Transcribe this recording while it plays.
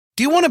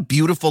Do you want a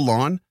beautiful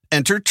lawn?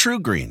 Enter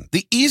TruGreen,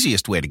 the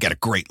easiest way to get a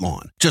great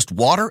lawn. Just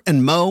water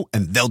and mow,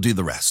 and they'll do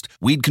the rest.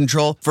 Weed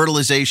control,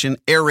 fertilization,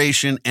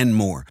 aeration, and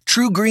more.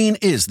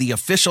 TruGreen is the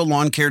official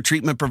lawn care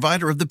treatment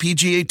provider of the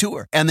PGA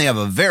Tour, and they have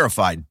a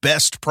verified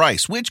best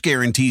price, which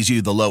guarantees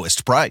you the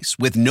lowest price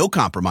with no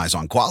compromise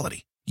on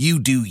quality. You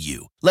do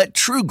you. Let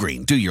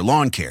TruGreen do your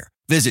lawn care.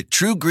 Visit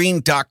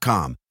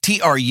TruGreen.com,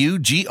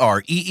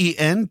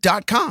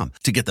 TruGreen.com,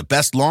 to get the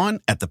best lawn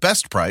at the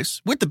best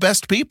price with the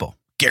best people.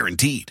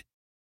 Guaranteed.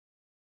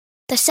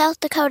 The South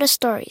Dakota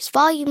Stories,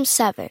 Volume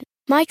 7.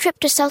 My trip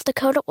to South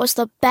Dakota was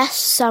the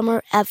best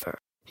summer ever.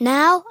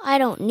 Now I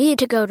don't need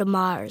to go to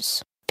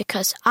Mars,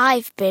 because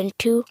I've been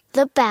to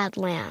the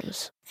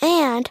Badlands.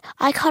 And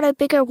I caught a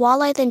bigger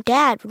walleye than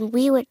Dad when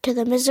we went to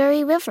the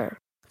Missouri River.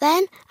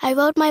 Then I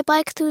rode my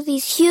bike through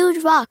these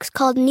huge rocks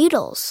called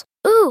needles.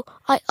 Ooh,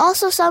 I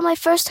also saw my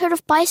first herd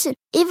of bison,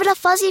 even a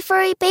fuzzy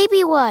furry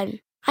baby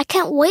one. I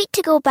can't wait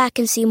to go back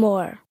and see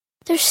more.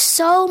 There's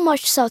so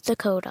much South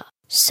Dakota,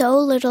 so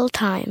little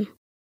time.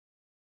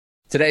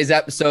 Today's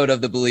episode of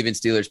the Believe in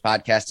Steelers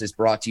podcast is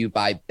brought to you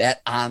by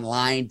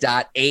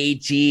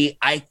betonline.ag.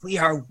 We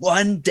are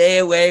one day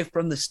away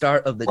from the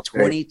start of the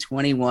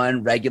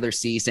 2021 regular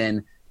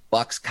season.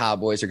 Bucks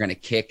Cowboys are going to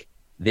kick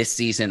this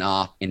season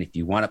off. And if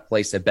you want to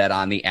place a bet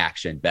on the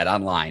action,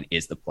 BetOnline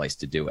is the place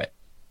to do it.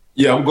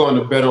 Yeah, I'm going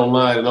to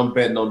BetOnline, and I'm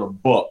betting on the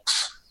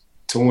Bucks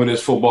to win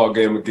this football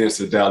game against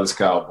the Dallas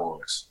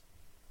Cowboys.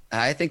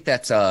 I think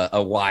that's a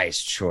wise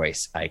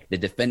choice, Ike. The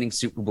defending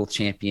Super Bowl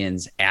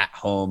champions at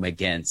home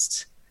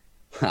against,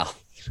 well,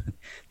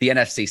 the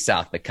NFC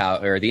South, the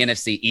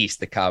NFC East,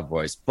 the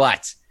Cowboys.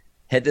 But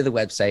head to the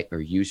website or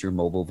use your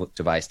mobile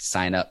device to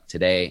sign up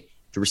today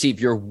to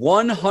receive your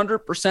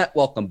 100%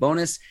 welcome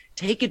bonus.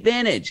 Take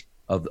advantage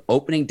of the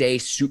opening day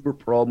super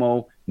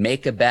promo.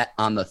 Make a bet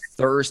on the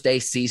Thursday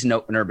season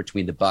opener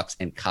between the Bucks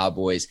and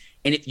Cowboys.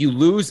 And if you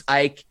lose,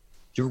 Ike,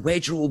 your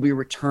wager will be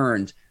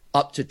returned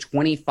up to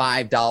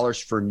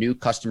 $25 for new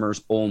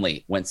customers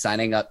only when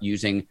signing up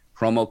using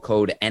promo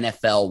code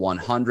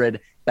NFL100.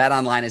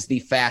 BetOnline is the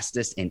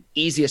fastest and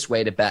easiest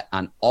way to bet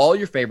on all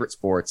your favorite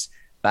sports.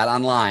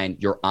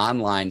 BetOnline, your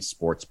online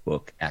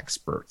sportsbook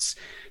experts.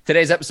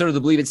 Today's episode of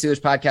the Believe in Steelers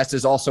podcast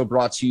is also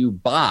brought to you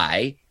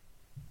by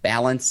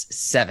Balance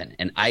 7.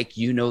 And Ike,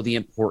 you know the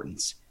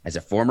importance as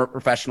a former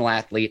professional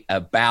athlete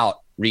about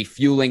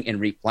refueling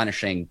and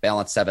replenishing.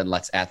 Balance 7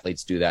 lets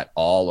athletes do that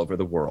all over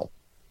the world.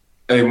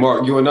 Hey,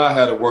 Mark, you and I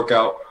had a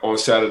workout on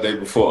Saturday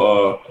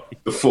before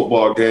the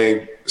football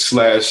game /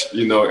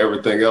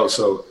 everything else.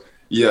 So,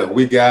 yeah,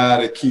 we got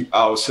to keep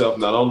ourselves,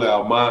 not only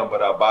our mind,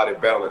 but our body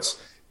balanced.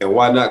 And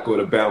why not go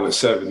to Balance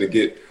 7 to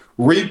get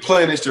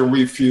replenished and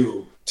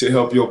refueled to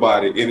help your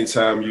body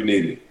anytime you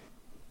need it?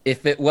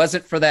 If it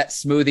wasn't for that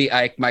smoothie,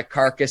 Ike, my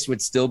carcass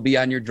would still be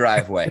on your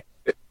driveway.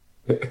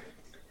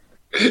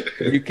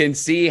 You can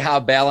see how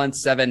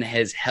Balance 7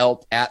 has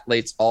helped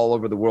athletes all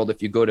over the world.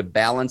 If you go to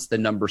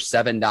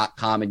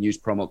balance7.com and use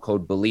promo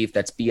code BELIEVE,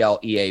 that's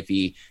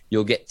BLEAV,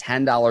 you'll get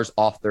 $10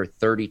 off their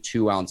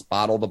 32-ounce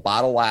bottle. The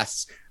bottle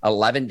lasts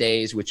 11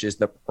 days, which is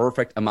the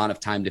perfect amount of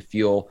time to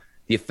fuel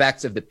the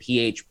effects of the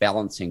pH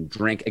balancing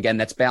drink. Again,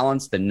 that's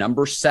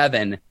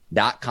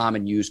balance7.com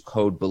and use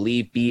code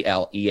BELIEVE,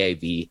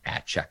 BLEAV,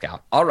 at checkout.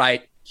 All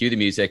right, cue the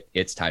music.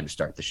 It's time to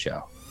start the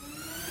show.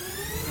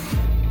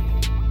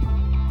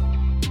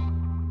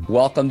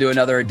 Welcome to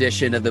another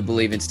edition of the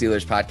Believe in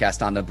Steelers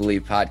podcast on the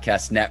Believe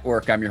Podcast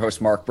Network. I'm your host,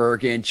 Mark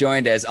Bergen,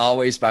 joined as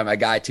always by my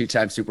guy,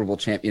 two-time Super Bowl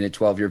champion and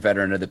 12-year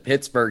veteran of the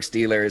Pittsburgh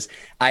Steelers,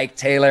 Ike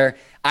Taylor.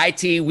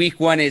 IT, week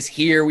 1 is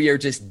here. We are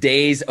just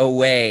days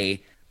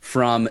away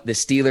from the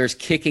Steelers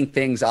kicking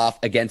things off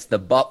against the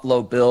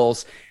Buffalo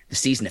Bills. The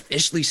season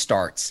officially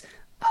starts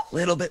a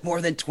little bit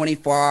more than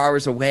 24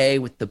 hours away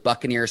with the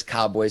Buccaneers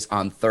Cowboys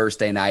on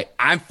Thursday night.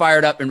 I'm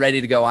fired up and ready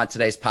to go on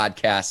today's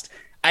podcast.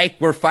 Ike,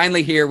 we're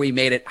finally here. We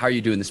made it. How are you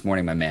doing this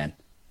morning, my man?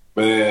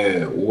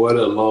 Man, what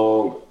a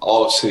long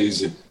off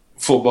season.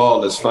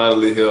 Football is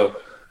finally here.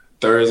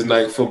 Thursday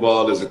night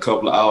football is a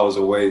couple of hours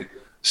away.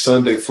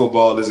 Sunday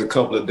football is a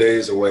couple of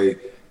days away,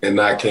 and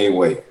I can't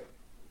wait.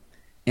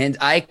 And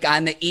Ike,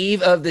 on the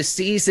eve of the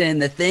season,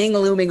 the thing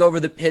looming over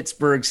the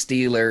Pittsburgh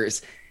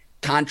Steelers,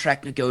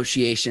 contract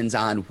negotiations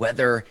on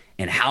whether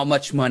and how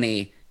much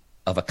money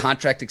of a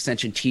contract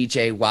extension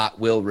TJ Watt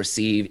will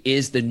receive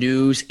is the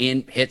news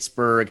in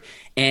Pittsburgh.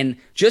 And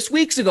just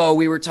weeks ago,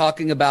 we were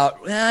talking about,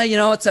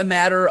 it's a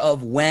matter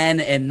of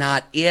when and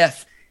not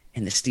if.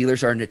 And the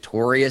Steelers are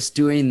notorious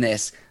doing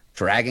this,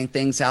 dragging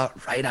things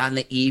out right on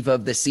the eve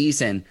of the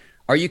season.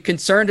 Are you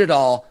concerned at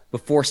all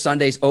before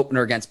Sunday's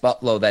opener against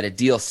Buffalo that a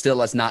deal still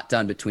has not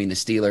done between the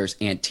Steelers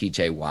and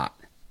TJ Watt?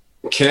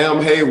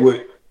 Cam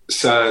Hayward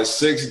signed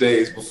 6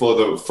 days before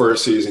the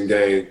first season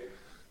game.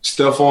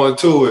 Stephon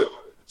Tuitt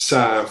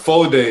signed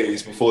 4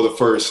 days before the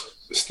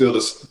first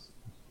Steelers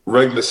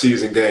regular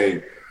season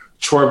game.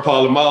 Troy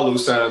Polamalu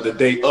signed the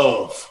day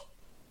of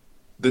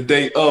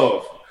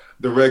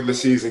the regular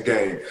season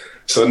game.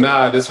 So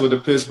now that's what the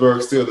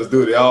Pittsburgh Steelers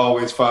do. They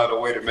always find a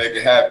way to make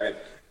it happen.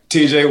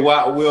 TJ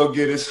Watt will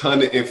get his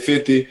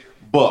 $150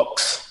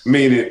 bucks,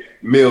 meaning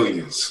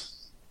millions.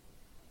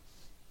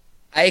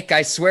 Ike,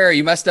 I swear,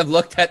 you must have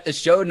looked at the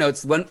show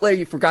notes. One player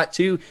you forgot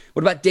too.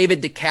 What about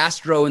David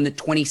DeCastro in the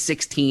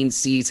 2016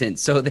 season?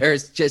 So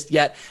there's just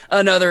yet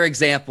another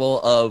example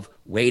of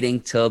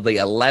waiting till the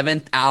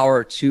 11th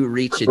hour to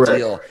reach a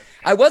deal.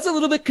 I was a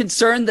little bit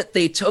concerned that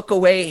they took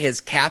away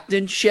his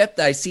captainship.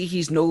 I see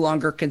he's no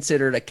longer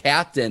considered a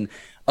captain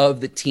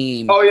of the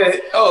team. Oh, yeah.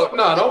 Oh,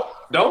 no,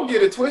 don't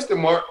get it twisted,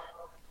 Mark.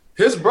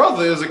 His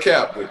brother is a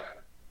captain.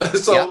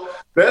 So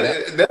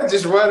that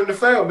just running the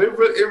family. It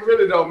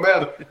really don't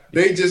matter.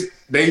 They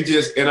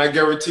just, and I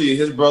guarantee you,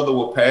 his brother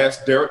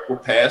Derek will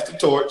pass the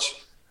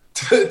torch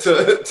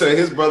to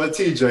his brother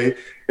TJ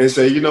and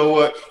say, you know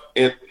what?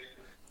 And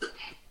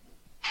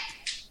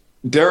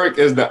Derek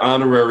is the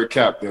honorary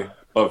captain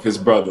of his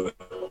brother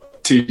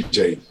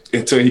TJ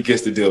until he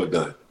gets the deal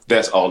done.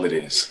 That's all it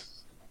is.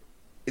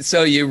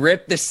 So you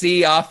rip the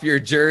C off your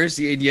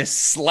jersey and you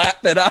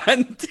slap it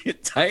on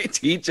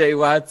TJ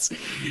Watt's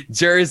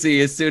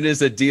jersey as soon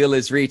as a deal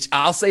is reached.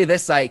 I'll say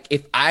this, like,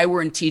 if I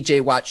were in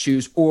TJ Watt's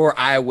shoes or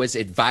I was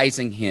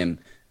advising him,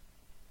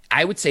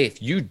 I would say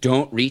if you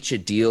don't reach a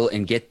deal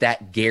and get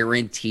that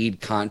guaranteed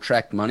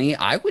contract money,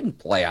 I wouldn't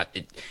play out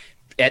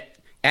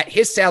at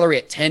his salary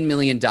at $10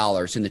 million in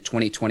the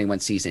 2021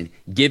 season,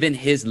 given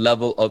his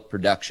level of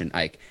production,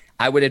 Ike.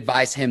 I would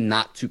advise him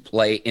not to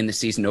play in the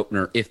season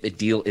opener if the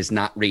deal is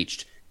not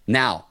reached.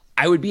 Now,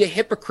 I would be a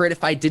hypocrite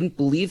if I didn't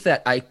believe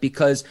that, Ike,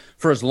 because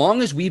for as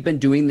long as we've been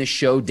doing this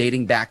show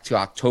dating back to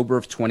October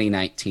of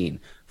 2019,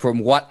 from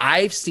what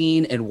I've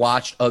seen and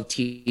watched of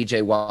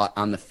TJ Watt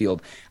on the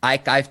field,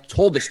 Ike, I've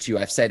told this to you.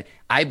 I've said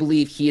I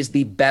believe he is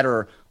the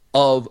better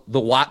of the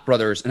Watt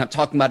brothers, and I'm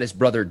talking about his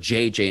brother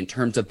JJ in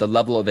terms of the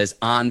level of his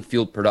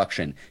on-field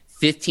production.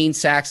 15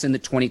 sacks in the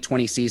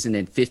 2020 season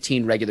and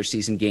 15 regular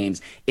season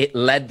games. It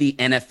led the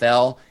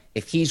NFL.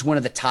 If he's one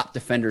of the top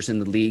defenders in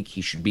the league,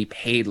 he should be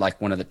paid like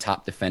one of the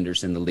top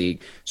defenders in the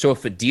league. So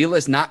if a deal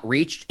is not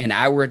reached and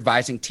I were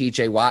advising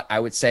TJ Watt,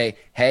 I would say,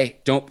 hey,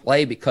 don't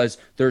play because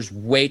there's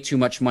way too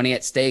much money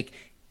at stake.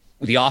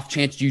 The off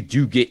chance you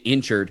do get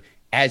injured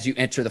as you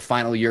enter the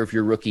final year of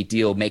your rookie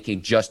deal,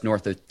 making just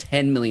north of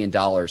 $10 million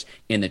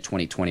in the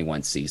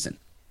 2021 season.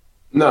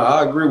 No,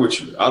 I agree with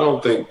you. I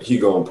don't think he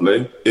going to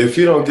play. If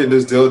he don't get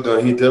this deal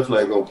done, he definitely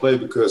ain't going to play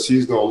because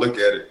he's going to look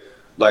at it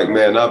like,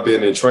 man, I've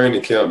been in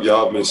training camp.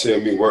 Y'all been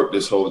seeing me work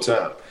this whole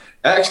time.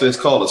 Actually, it's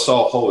called a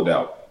soft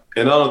holdout,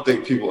 and I don't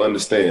think people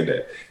understand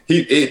that.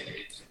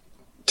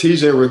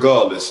 TJ,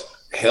 regardless,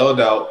 held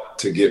out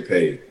to get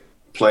paid,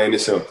 plain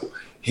and simple.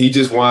 He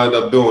just wound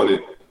up doing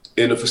it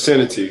in the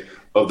vicinity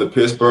of the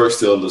Pittsburgh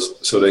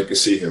Steelers so they could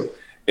see him.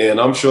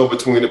 And I'm sure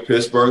between the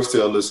Pittsburgh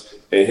Steelers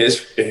and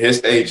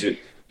his agent,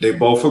 they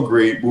both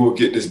agreed we'll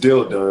get this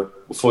deal done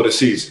before the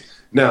season.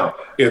 Now,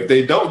 if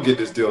they don't get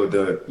this deal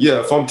done,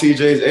 if I'm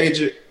TJ's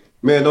agent,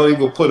 man, don't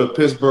even put a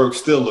Pittsburgh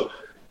Steeler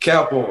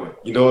cap on.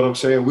 You know what I'm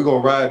saying? We're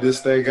going to ride this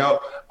thing out.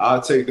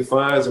 I'll take the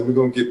fines, and we're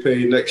going to get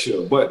paid next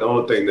year. But the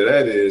only thing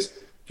that is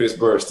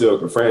Pittsburgh still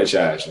can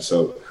franchise you.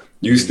 So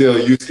you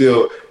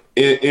still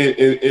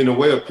in the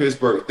way of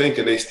Pittsburgh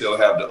thinking they still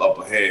have the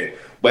upper hand.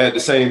 But at the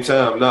same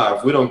time,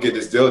 if we don't get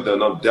this deal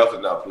done, I'm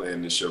definitely not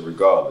playing this year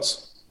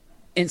regardless.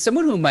 And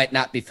someone who might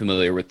not be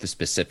familiar with the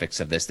specifics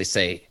of this, they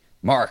say,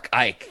 Mark,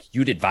 Ike,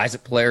 you'd advise a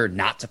player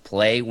not to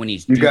play when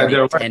he's doing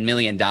 $10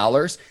 million?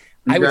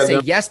 I would say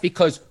yes,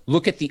 because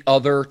look at the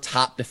other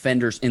top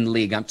defenders in the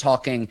league. I'm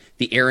talking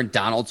the Aaron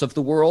Donalds of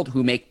the world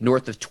who make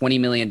north of $20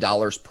 million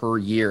per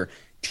year.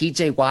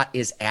 TJ Watt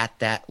is at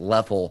that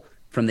level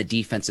from the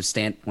defensive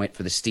standpoint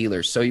for the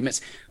Steelers. So you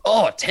miss,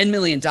 $10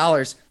 million.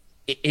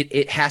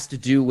 It has to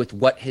do with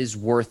what his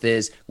worth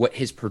is, what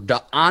his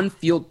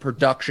on-field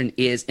production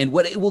is, and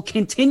what it will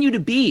continue to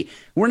be.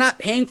 We're not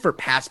paying for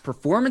past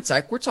performance,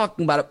 Ike. We're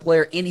talking about a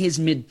player in his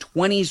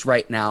mid-20s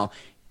right now,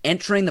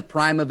 entering the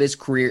prime of his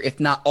career,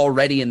 if not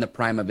already in the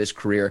prime of his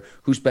career,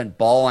 who's been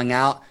balling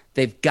out.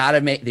 They've got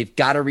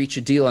to reach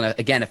a deal. And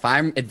again, if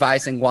I'm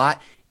advising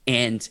Watt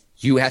and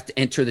you have to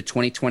enter the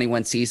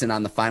 2021 season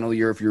on the final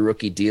year of your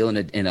rookie deal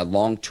and a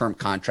long-term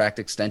contract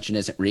extension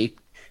isn't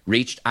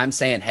reached, I'm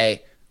saying,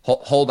 hey,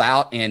 hold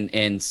out and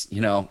it's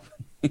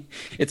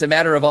a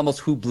matter of almost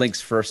who blinks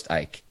first,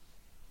 Ike.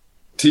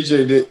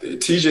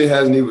 TJ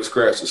hasn't even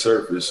scratched the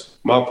surface,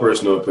 my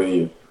personal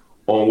opinion,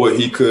 on what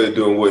he could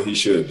do and what he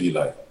should be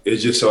like. It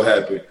just so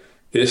happened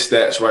his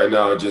stats right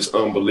now are just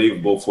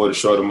unbelievable for the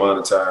short amount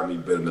of time he's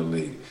been in the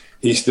league.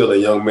 He's still a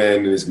young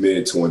man in his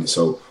mid-20s.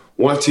 So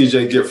once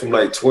TJ get from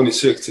like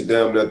 26 to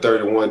damn near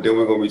 31, then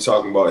we're going to be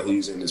talking about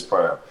he's in his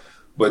prime.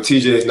 But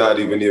TJ is not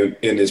even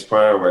in his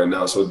prime right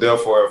now. So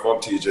therefore, if I'm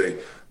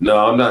TJ,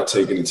 no, I'm not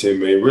taking the $10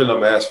 million. Really,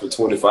 I'm asking for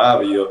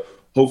 25 a year.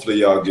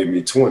 Hopefully, y'all give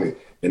me 20.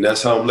 And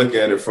that's how I'm looking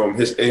at it from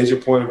his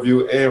agent point of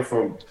view and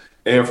from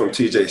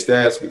TJ's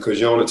stats,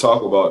 because you only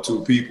talk about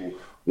two people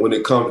when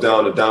it comes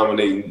down to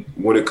dominating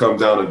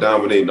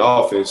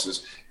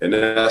offenses, and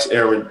that's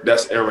Aaron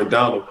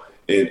Donald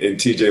and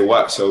TJ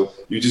Watt. So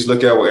you just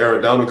look at what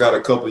Aaron Donald got a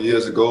couple of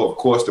years ago. Of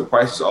course, the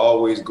prices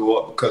always go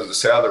up because of the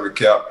salary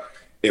cap.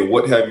 and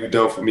what have you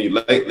done for me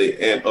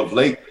lately? And of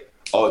late,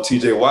 all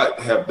TJ Watt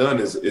have done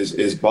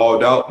is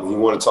balled out. When you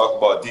want to talk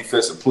about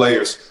defensive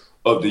players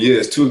of the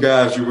years, two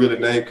guys you really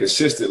named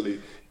consistently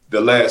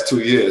the last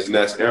 2 years, and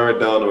that's Aaron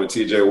Donald and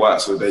TJ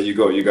Watt. So there you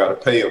go. You got to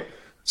pay them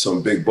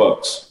some big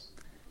bucks.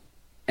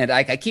 And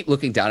I keep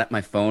looking down at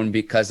my phone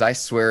because I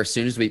swear as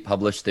soon as we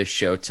publish this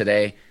show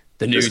today,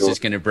 the news is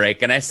going to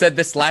break. And I said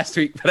this last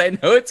week, but I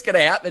know it's going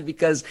to happen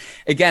because,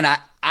 again,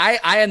 I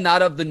am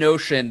not of the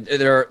notion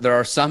there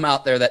are some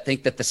out there that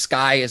think that the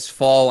sky is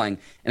falling.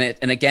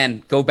 And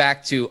again, go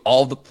back to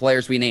all the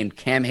players we named: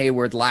 Cam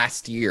Hayward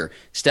last year,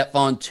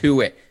 Stephon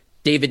Tuitt,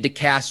 David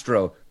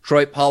DeCastro,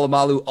 Troy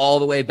Polamalu, all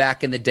the way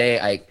back in the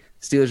day.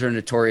 Steelers are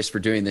notorious for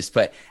doing this,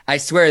 but I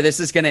swear this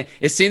is going to,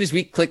 as soon as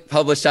we click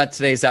publish on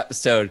today's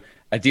episode,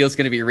 a deal's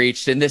going to be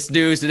reached, and this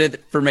news and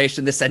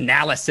information, this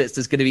analysis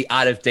is going to be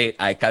out of date.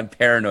 I'm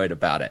paranoid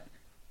about it.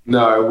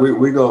 No,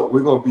 we're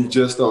gonna be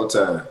just on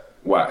time.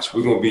 Watch,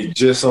 we're gonna be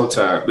just on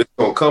time. It's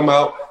gonna come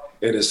out,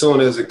 and as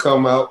soon as it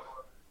come out,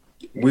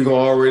 we're gonna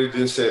already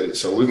just said it.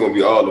 So we're gonna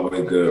be all the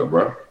way good,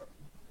 bro.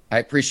 I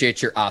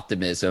appreciate your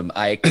optimism.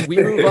 We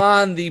move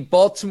on. The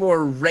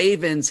Baltimore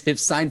Ravens have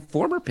signed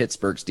former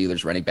Pittsburgh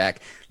Steelers running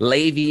back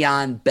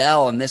Le'Veon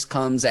Bell, and this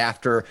comes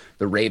after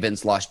the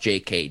Ravens lost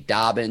J.K.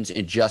 Dobbins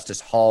and Justice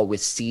Hall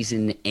with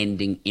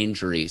season-ending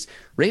injuries.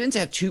 Ravens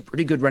have two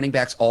pretty good running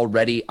backs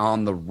already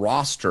on the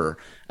roster,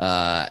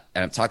 and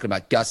I'm talking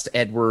about Gus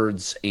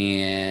Edwards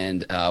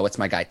and what's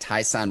my guy,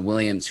 Tyson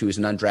Williams, who was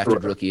an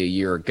undrafted rookie a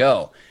year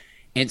ago.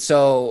 And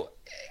so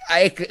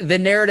the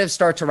narratives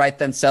start to write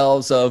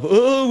themselves of,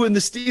 when the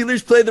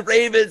Steelers play the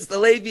Ravens, the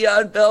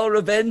Le'Veon Bell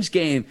revenge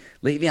game.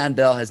 Le'Veon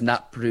Bell has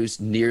not produced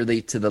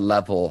nearly to the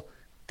level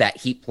that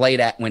he played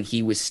at when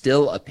he was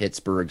still a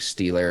Pittsburgh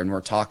Steeler. And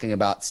we're talking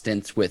about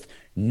stints with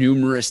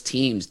numerous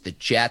teams. The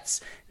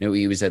Jets,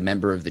 he was a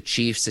member of the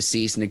Chiefs a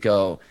season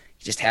ago.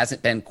 He just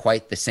hasn't been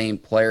quite the same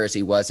player as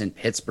he was in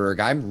Pittsburgh.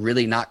 I'm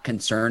really not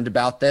concerned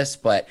about this,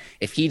 but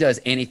if he does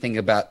anything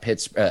about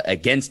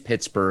against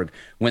Pittsburgh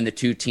when the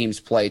two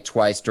teams play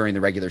twice during the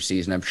regular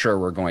season, I'm sure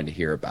we're going to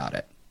hear about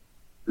it.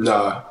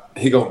 Nah,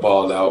 he gonna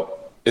ball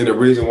out. And the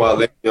reason why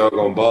Le'Veon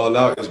gonna ball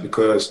out is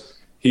because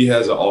he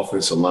has an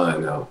offensive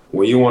line now.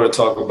 When you want to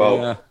talk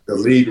about the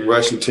leading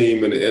rushing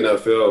team in the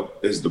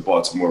NFL is the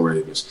Baltimore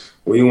Ravens.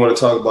 When you want to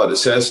talk about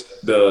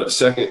the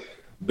second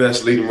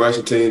best leading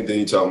rushing team, then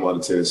you're talking about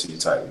the Tennessee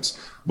Titans.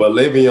 But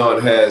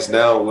Le'Veon has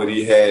now what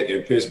he had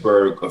in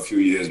Pittsburgh a few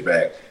years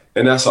back,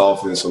 and that's the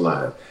offensive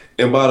line.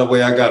 And by the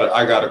way, I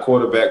got a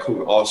quarterback who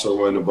can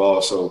also run the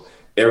ball, so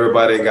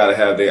everybody got to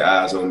have their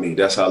eyes on me.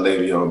 That's how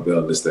Le'Veon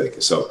Bell is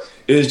thinking. So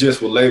it's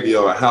just with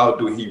Le'Veon, how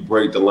do he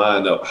break the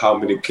line up? How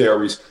many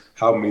carries,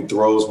 how many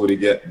throws would he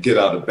get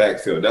out of the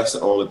backfield? That's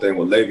the only thing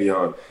with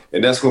Le'Veon,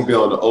 and that's going to be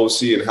on the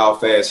OC and how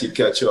fast he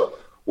catch up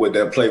with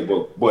that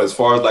playbook. But as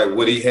far as like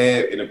what he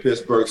had in the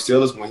Pittsburgh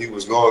Steelers when he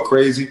was going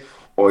crazy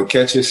on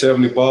catching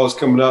 70 balls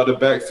coming out of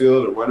the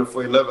backfield and running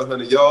for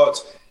 1,100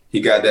 yards, he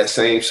got that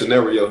same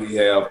scenario he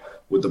have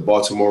with the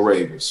Baltimore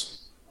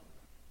Ravens.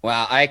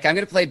 Wow, I'm going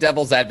to play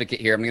devil's advocate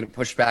here. I'm going to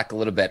push back a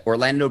little bit.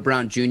 Orlando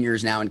Brown Jr.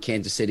 is now in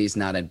Kansas City. He's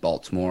not in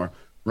Baltimore.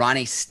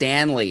 Ronnie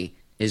Stanley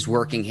is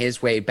working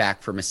his way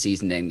back from a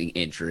season-ending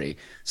injury.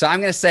 So I'm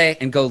going to say,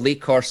 and go Lee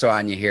Corso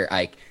on you here,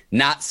 Ike,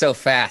 not so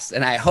fast.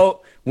 And I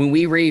hope when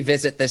we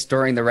revisit this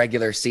during the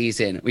regular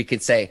season, we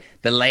could say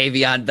the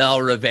Le'Veon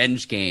Bell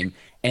revenge game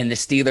and the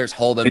Steelers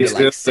hold them to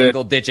like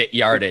single-digit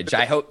yardage.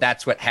 I hope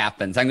that's what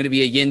happens. I'm going to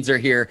be a Yinzer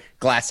here.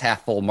 Glass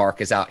half full.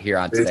 Mark is out here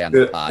on today on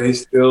the pod. They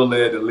still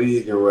led the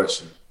league in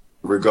rushing,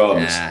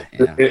 regardless.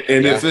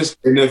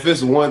 If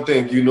it's one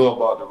thing you know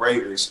about the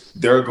Ravens,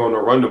 they're going to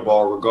run the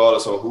ball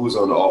regardless of who's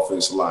on the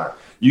offensive line.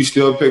 You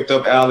still picked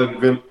up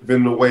Allen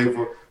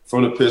Villanueva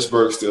from the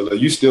Pittsburgh Steelers.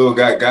 You still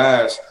got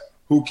guys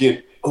who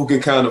can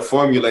kind of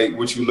formulate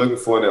what you're looking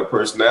for in that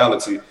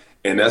personality,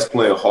 and that's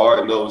playing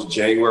hard-nosed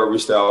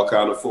January-style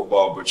kind of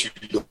football, but you're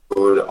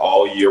doing it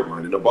all year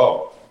running the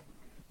ball.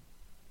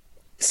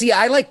 See,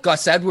 I like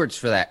Gus Edwards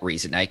for that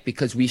reason, Ike,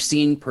 because we've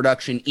seen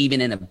production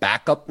even in a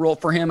backup role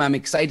for him. I'm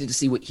excited to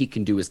see what he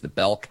can do as the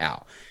bell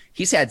cow.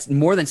 He's had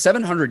more than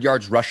 700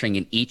 yards rushing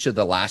in each of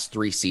the last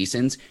 3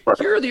 seasons. Right.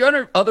 Here are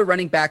the other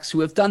running backs who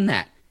have done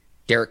that.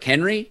 Derrick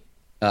Henry,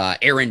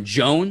 Aaron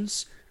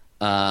Jones,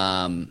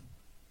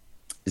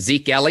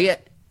 Zeke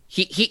Elliott.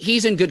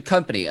 He's in good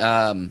company.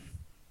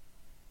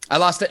 I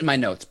lost it in my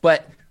notes.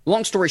 But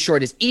long story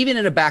short is even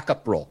in a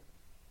backup role,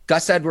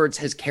 Gus Edwards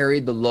has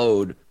carried the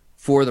load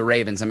for the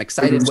Ravens. I'm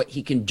excited what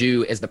he can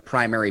do as the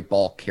primary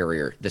ball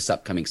carrier this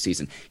upcoming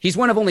season. He's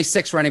one of only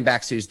 6 running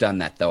backs who's done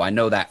that, though. I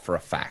know that for a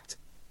fact.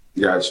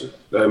 Gotcha.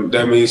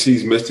 That means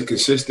he's Mr.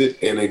 Consistent.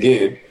 And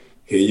again,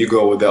 here you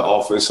go with that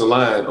offensive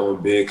line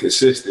on being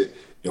consistent.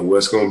 And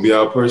what's going to be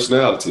our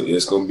personality?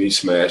 It's going to be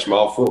smash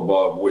mouth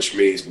football, which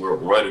means we're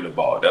running the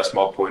ball. That's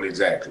my point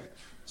exactly.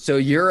 So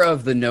you're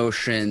of the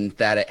notion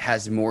that it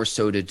has more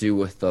so to do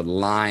with the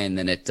line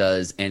than it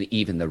does and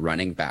even the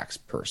running backs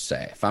per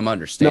se, if I'm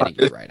understanding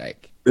you right,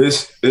 Ike.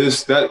 That's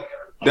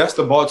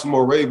the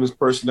Baltimore Ravens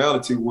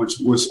personality, which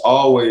was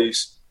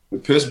always the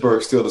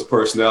Pittsburgh Steelers'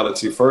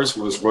 personality first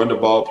was run the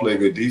ball, play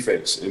good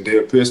defense. And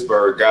then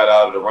Pittsburgh got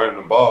out of the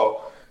running the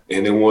ball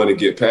and they wanted to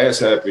get pass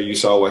happy. You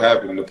saw what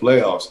happened in the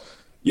playoffs.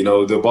 You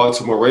know, the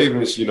Baltimore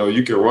Ravens, you know,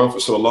 you can run for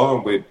so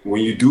long, but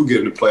when you do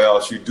get in the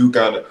playoffs, you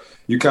kind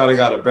of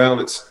got to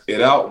balance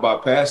it out by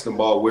passing the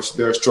ball, which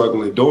they're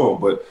struggling doing.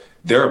 But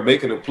they're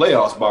making the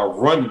playoffs by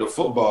running the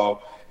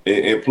football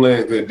and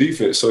playing good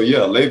defense. So, yeah,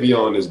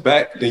 Le'Veon is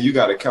back. Then you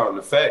got to count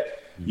the fact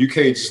you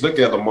can't just look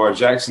at Lamar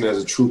Jackson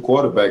as a true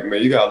quarterback,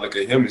 man. You got to look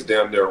at him as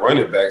damn near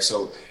running back.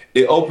 So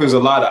it opens a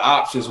lot of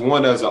options,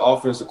 one, as an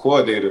offensive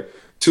coordinator,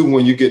 two,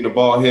 when you're getting the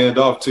ball handed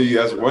off to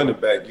you as a running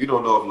back. You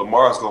don't know if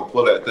Lamar's going to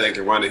pull that thing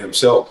and run it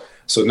himself.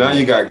 So now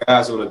you got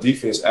guys on the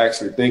defense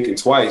actually thinking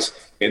twice,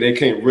 and they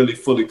can't really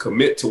fully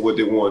commit to what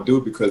they want to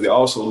do because they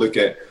also look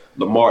at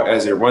Lamar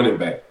as a running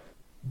back.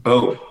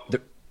 Boom.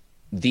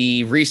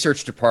 The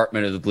research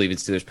department of the Believe in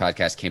Steelers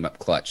podcast came up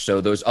clutch. So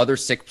those other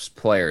 6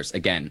 players,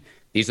 again,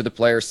 these are the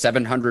players,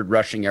 700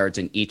 rushing yards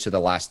in each of the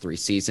last 3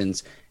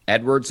 seasons.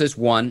 Edwards is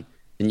 1.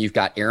 Then you've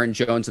got Aaron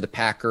Jones of the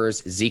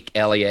Packers, Zeke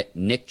Elliott,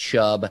 Nick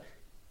Chubb,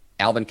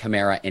 Alvin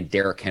Kamara, and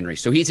Derrick Henry.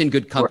 So he's in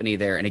good company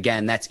there. And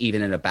again, that's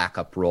even in a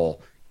backup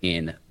role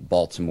in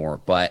Baltimore.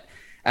 But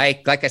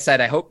like I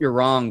said, I hope you're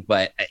wrong.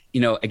 But,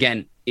 you know,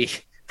 again,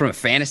 from a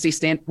fantasy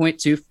standpoint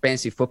too,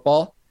 fantasy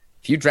football,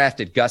 if you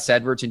drafted Gus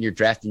Edwards in your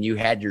draft and you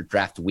had your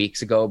draft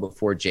weeks ago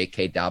before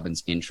J.K.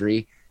 Dobbins'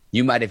 injury,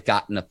 you might have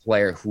gotten a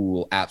player who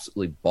will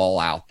absolutely ball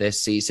out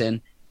this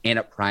season in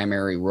a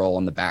primary role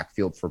in the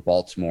backfield for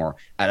Baltimore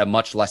at a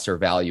much lesser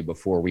value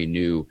before we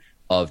knew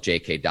of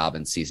J.K.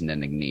 Dobbins'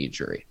 season-ending knee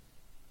injury.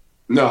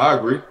 No, I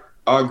agree.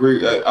 I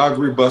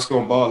agree Buck's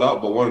going to ball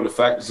out, but one of the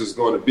factors is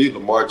going to be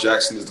Lamar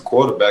Jackson is the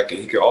quarterback,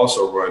 and he can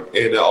also run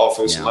in the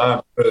offensive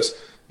line because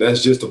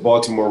that's just the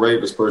Baltimore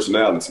Ravens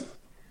personality.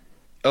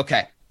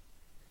 Okay.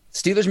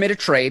 Steelers made a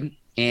trade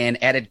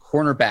and added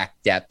cornerback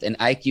depth. And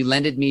Ike, you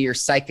lended me your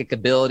psychic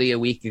ability a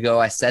week ago.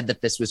 I said that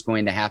this was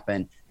going to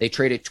happen. They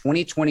traded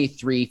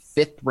 2023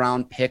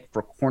 5th-round pick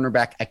for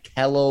cornerback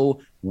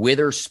Ahkello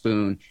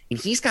Witherspoon. And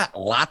he's got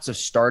lots of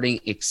starting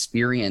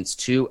experience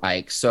too,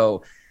 Ike.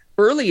 So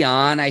early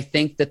on, I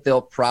think that they'll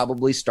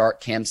probably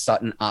start Cam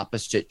Sutton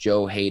opposite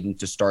Joe Hayden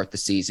to start the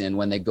season.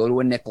 When they go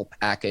to a nickel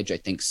package, I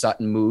think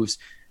Sutton moves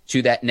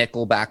to that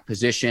nickel back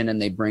position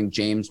and they bring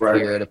James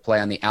Pierre to play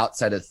on the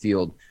outside of the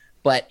field.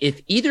 But if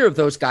either of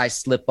those guys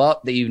slip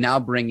up, that you now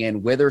bring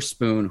in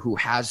Witherspoon, who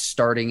has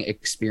starting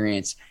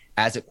experience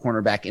as a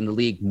cornerback in the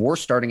league, more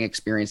starting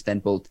experience than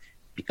both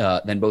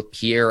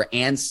Pierre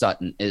and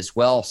Sutton as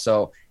well.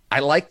 So I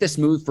like this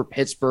move for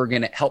Pittsburgh,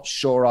 and it helps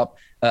shore up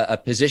a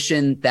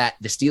position that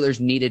the Steelers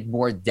needed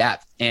more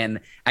depth. And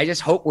I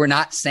just hope we're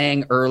not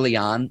saying early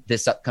on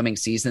this upcoming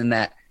season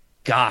that,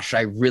 gosh,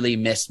 I really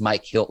miss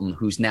Mike Hilton,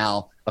 who's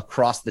now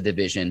across the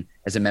division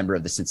as a member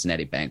of the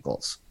Cincinnati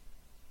Bengals.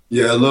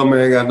 Yeah, little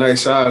man got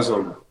nice size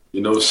on him. You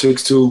know,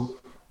 6'2",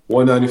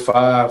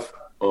 195,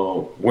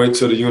 went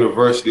to the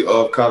University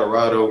of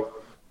Colorado.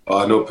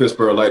 I know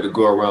Pittsburgh like to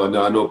go around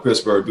now. I know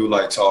Pittsburgh do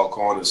like tall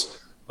corners.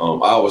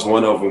 I was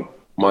one of them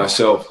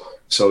myself,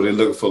 so they're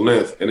looking for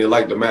length, and they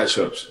like the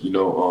matchups. You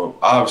know,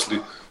 obviously,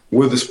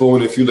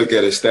 Witherspoon, if you look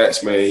at his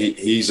stats, man,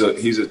 he's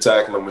a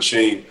tackling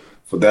machine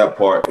for that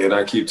part. And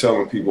I keep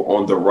telling people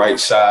on the right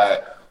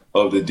side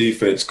of the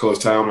defense, Coach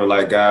Tomlin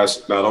like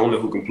guys not only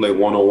who can play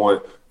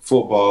one-on-one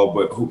football,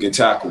 but who can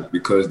tackle,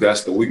 because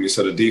that's the weakness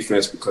of the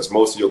defense, because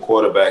most of your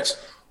quarterbacks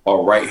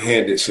are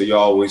right-handed, so you're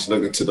always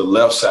looking to the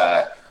left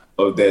side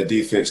of that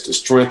defense. The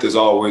strength is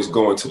always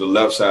going to the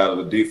left side of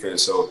the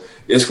defense, so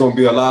it's going to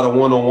be a lot of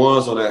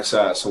one-on-ones on that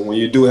side. So when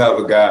you do have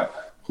a guy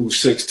who's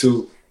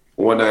 6'2",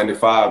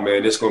 195,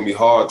 man, it's going to be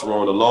hard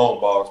throwing the long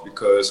balls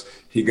because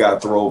he got to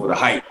throw over the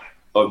height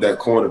of that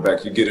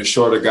cornerback. You get a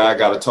shorter guy,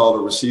 got a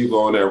taller receiver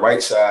on that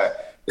right side,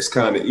 it's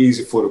kind of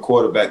easy for the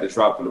quarterback to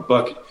drop in the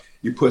bucket.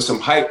 You put some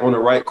height on the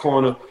right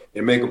corner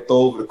and make them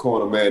throw over the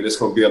corner, man, there's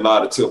going to be a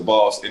lot of tip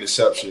balls,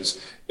 interceptions,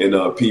 and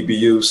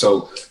PBU.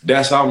 So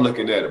that's how I'm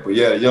looking at it. But,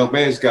 yeah, the young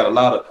man's got a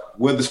lot of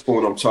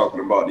Witherspoon I'm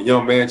talking about. The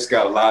young man's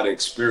got a lot of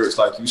experience,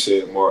 like you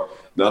said, Mark,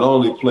 not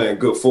only playing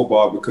good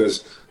football,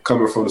 because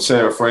coming from the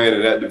San Fran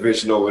and that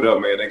division over there,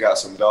 man, they got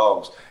some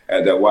dogs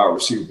at that wide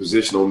receiver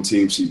position on the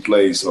teams he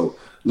plays. So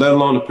let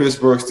alone the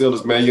Pittsburgh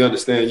Steelers, man, you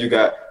understand you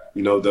got,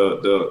 you know,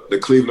 the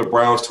Cleveland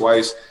Browns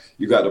twice.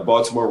 You got the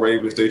Baltimore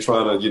Ravens. They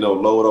trying to, you know,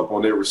 load up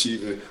on their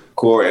receiving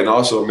core. And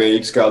also, man, you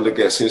just got to look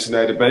at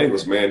Cincinnati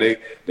Bengals, man.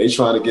 They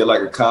trying to get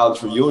like a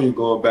college reunion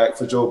going back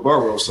for Joe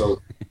Burrow.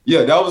 So,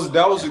 yeah, that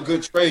was a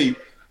good trade,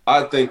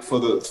 I think, for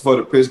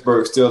the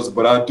Pittsburgh Steelers.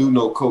 But I do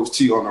know Coach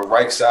T on the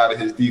right side of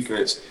his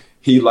defense,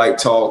 he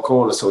liked tall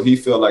corners, so he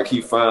felt like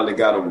he finally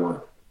got him one.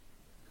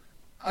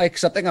 Like,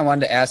 something I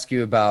wanted to ask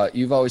you about,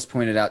 you've always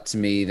pointed out to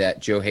me that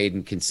Joe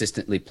Hayden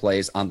consistently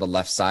plays on the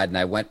left side, and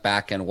I went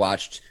back and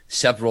watched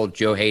several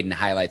Joe Hayden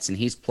highlights, and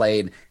he's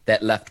played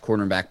that left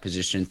cornerback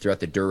position throughout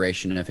the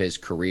duration of his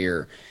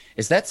career.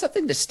 Is that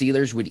something the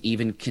Steelers would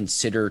even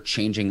consider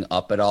changing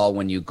up at all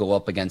when you go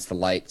up against the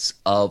likes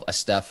of a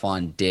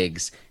Stephon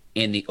Diggs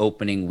in the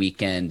opening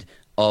weekend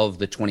of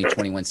the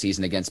 2021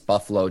 season against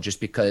Buffalo,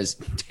 just because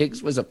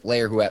Diggs was a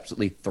player who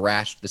absolutely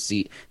thrashed the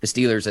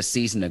Steelers a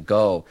season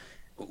ago.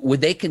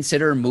 Would they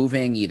consider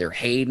moving either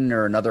Hayden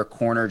or another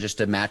corner just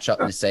to match up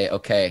and to say,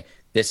 okay,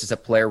 this is a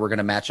player we're going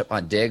to match up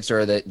on Diggs,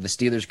 or are the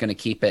Steelers going to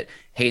keep it?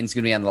 Hayden's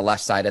going to be on the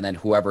left side, and then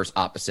whoever's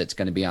opposite is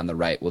going to be on the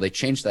right. Will they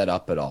change that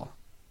up at all?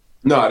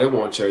 No, they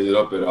won't change it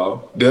up at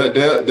all.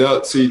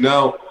 They'll see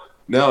now.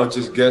 Now,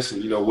 just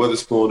guessing,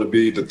 Witherspoon to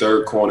be the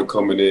third corner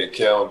coming in.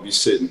 Cam will be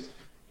sitting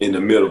in the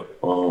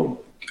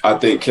middle. I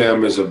think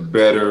Cam is a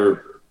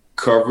better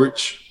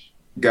coverage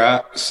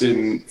guy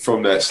sitting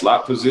from that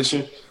slot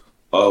position.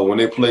 When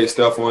they played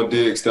Stephon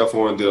Diggs,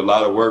 Stephon did a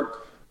lot of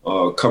work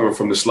coming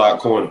from the slot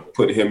corner,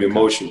 putting him in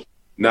motion,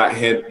 not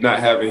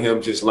having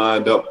him just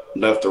lined up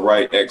left to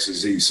right, X and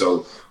Z.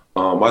 So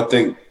I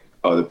think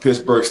the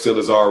Pittsburgh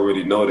Steelers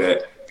already know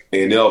that,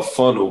 and they'll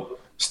funnel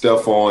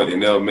Stephon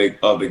and they'll make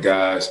other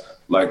guys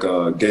like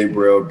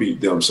Gabriel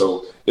beat them.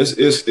 So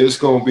it's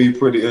going to be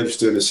pretty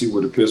interesting to see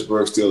what the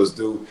Pittsburgh Steelers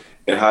do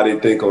and how they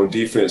think on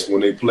defense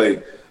when they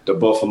play the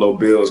Buffalo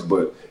Bills.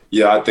 But,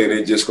 yeah, I think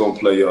they're just going to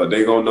play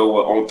they're going to know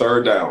what on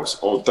third downs,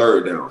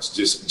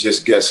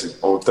 just guessing,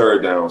 on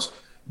third downs,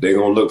 they're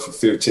going to look for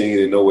 15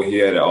 and know what he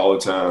had at all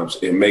times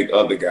and make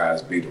other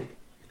guys beat him.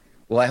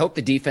 Well, I hope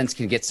the defense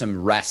can get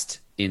some rest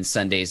in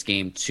Sunday's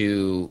game,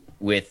 too,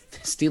 with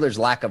Steelers'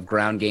 lack of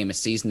ground game a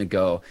season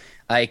ago.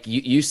 Like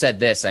you said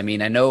this, I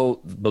mean, I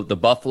know the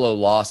Buffalo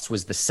loss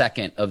was the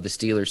second of the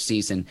Steelers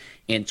season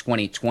in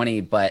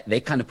 2020, but they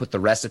kind of put the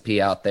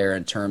recipe out there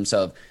in terms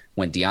of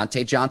when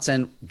Deontay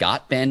Johnson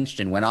got benched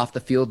and went off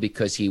the field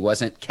because he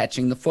wasn't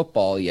catching the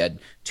football. He had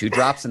 2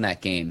 drops in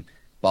that game.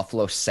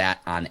 Buffalo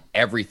sat on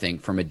everything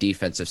from a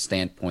defensive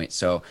standpoint.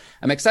 So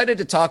I'm excited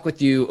to talk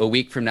with you a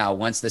week from now,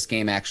 once this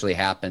game actually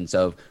happens,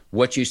 of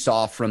what you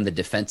saw from the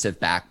defensive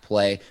back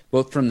play,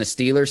 both from the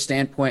Steelers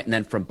standpoint and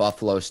then from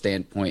Buffalo's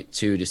standpoint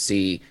too, to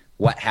see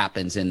what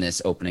happens in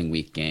this opening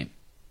week game.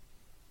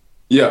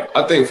 Yeah,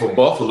 I think for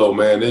Buffalo,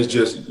 man, it's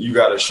just you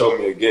got to show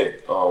me again.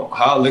 How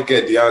I look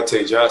at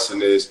Deontay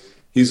Johnson is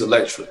he's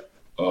electric.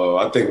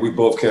 I think we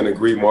both can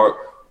agree, Mark,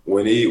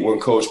 when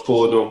Coach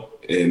pulled him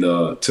and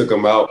took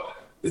him out,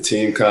 the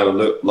team kind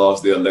of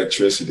lost their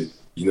electricity.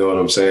 You know what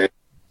I'm saying?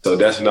 So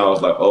that's when I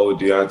was like, oh,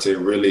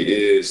 Deontay really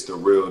is the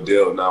real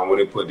deal. Now, when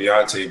they put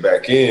Deontay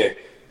back in,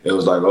 it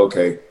was like,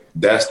 okay,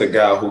 that's the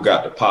guy who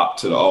got the pop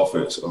to the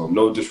offense.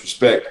 No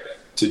disrespect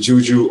to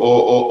Juju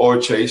or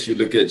Chase. You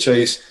look at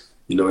Chase,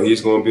 he's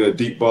going to be a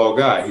deep ball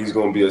guy. He's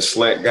going to be a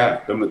slant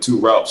guy. Them the 2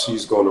 routes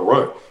he's going to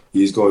run.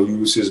 He's going to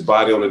use his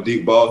body on the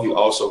deep ball. He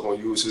also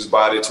going to use his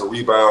body to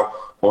rebound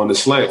on the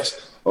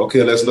slants.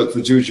 Okay, let's look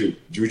for Juju.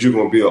 Juju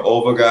going to be an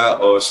over guy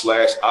or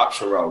a /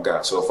 option route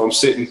guy. So if I'm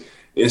sitting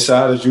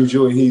inside of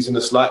Juju and he's in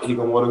the slot, he's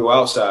going to want to go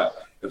outside.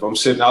 If I'm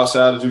sitting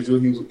outside of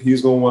Juju,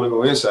 he's going to want to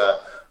go inside.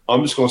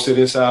 I'm just going to sit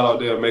inside out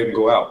there and make him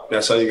go out.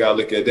 That's how you got to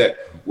look at that.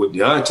 With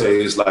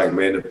Deontay, it's like,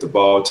 man, if the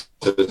ball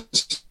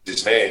touches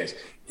his hands,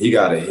 he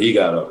got a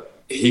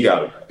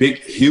big,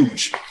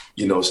 huge,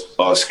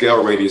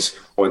 scale radius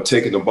on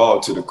taking the ball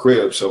to the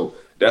crib. So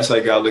that's how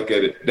you got to look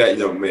at it. That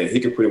young man, he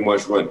can pretty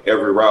much run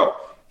every route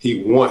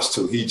he wants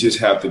to. He just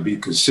have to be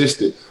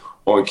consistent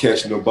on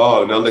catching the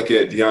ball. And I look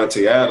at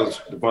Devontae Adams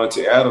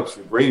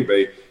from Green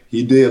Bay.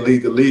 He did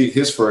lead the league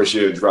his first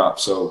year drop.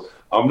 So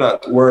I'm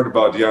not worried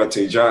about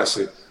Deontay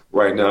Johnson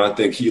right now. I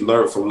think he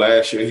learned from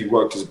last year. He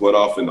worked his butt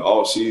off in the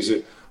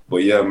offseason.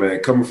 But, yeah,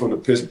 man, coming from the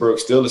Pittsburgh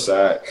Steelers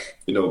side,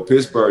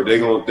 Pittsburgh, they're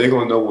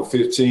gonna know what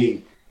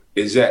 15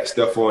 is at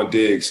Stephon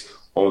Diggs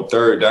on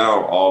third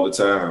down all the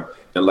time.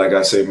 And like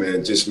I say,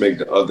 man, just make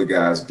the other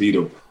guys beat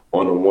them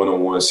on the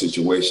one-on-one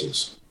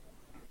situations.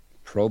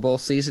 Pro Bowl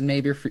season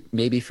maybe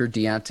for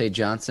Deontay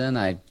Johnson.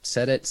 I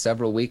said it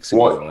several weeks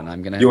ago, and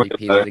I'm going to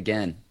repeat it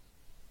again.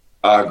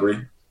 I agree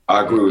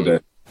with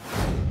that.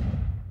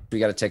 We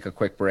got to take a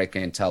quick break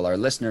and tell our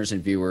listeners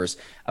and viewers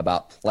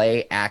about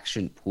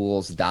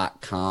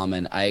PlayActionPools.com.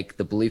 And Ike,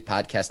 the Believe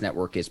Podcast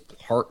Network is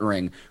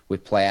partnering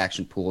with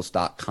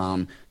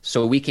PlayActionPools.com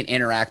so we can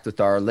interact with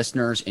our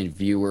listeners and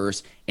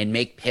viewers and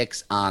make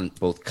picks on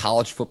both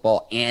college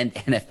football and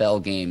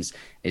NFL games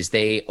as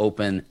they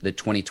open the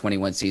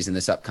 2021 season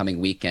this upcoming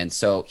weekend.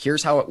 So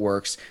here's how it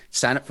works.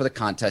 Sign up for the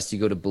contest. You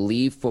go to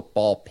Believe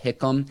Football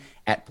Pick'em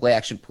at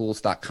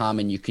playactionpools.com,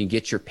 and you can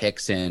get your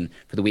picks in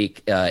for the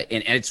week. And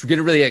it's going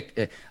to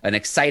really an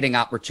exciting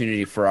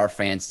opportunity for our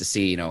fans to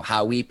see,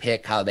 how we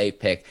pick, how they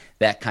pick,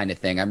 that kind of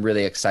thing. I'm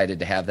really excited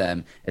to have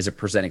them as a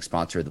presenting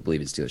sponsor of the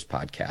Believe in Steelers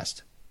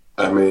podcast.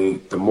 I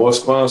mean, the more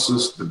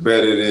sponsors, the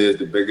better it is,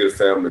 the bigger the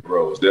family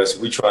grows.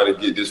 We try to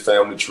get this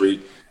family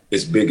tree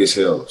as big as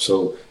hell.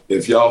 So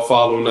if y'all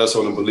following us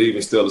on the Believe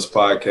in Steelers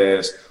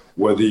podcast,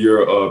 whether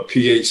you're a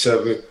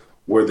PH7,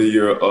 whether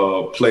you're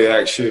a Play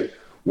Action,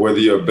 whether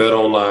you're a Bet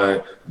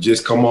Online,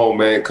 just come on,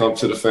 man. Come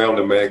to the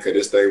family, man, because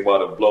this thing about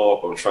to blow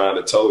up. I'm trying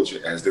to told you,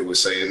 as they would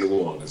say in New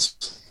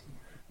Orleans.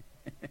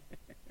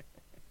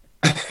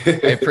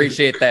 I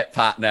appreciate that,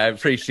 partner. I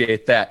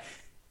appreciate that.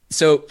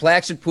 So Play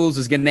Action Pools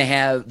is going to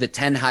have the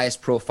 10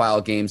 highest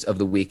profile games of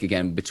the week,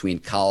 again, between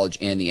college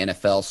and the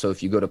NFL. So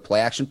if you go to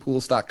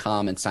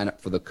playactionpools.com and sign up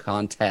for the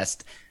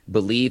contest,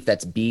 Believe,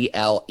 that's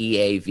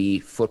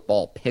BLEAV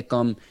Football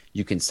Pick'em,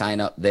 you can sign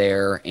up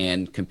there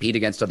and compete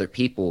against other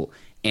people.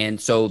 And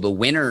so the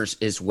winners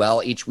as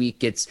well each week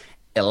gets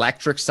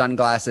electric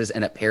sunglasses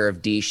and a pair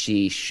of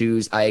DC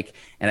shoes, Ike.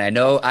 And I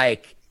know,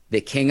 Ike, the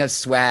king of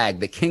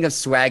swag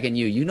and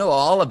you know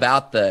all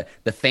about the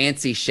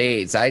fancy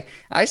shades.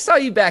 I saw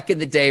you back in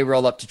the day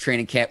roll up to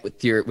training camp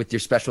with your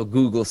special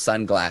Google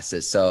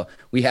sunglasses. So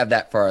we have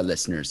that for our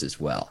listeners as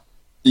well.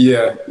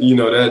 Yeah,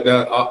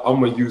 that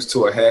I'm used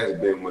to a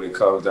has-been when it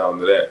comes down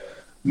to that.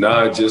 Now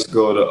I just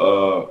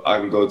I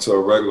can go to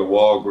a regular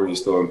Walgreens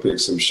store and pick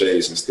some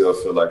shades and still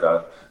feel like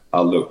I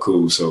look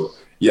cool. So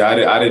yeah,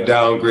 I did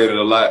downgrade it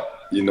a lot.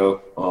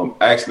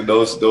 Actually,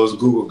 those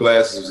Google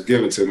glasses was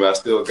given to me. I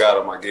still got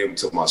them. I gave them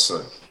to my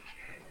son.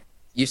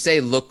 You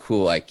say look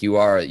cool, like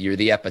you're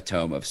the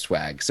epitome of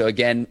swag. So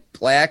again,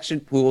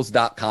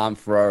 playactionpools.com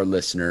for our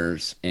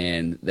listeners,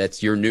 and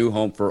that's your new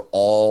home for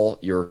all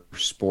your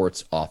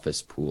sports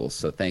office pools.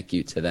 So thank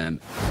you to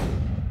them.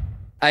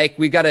 Ike,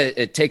 we got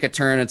to take a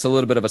turn. It's a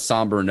little bit of a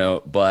somber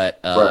note, but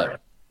right.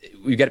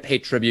 We got to pay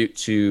tribute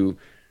to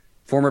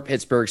former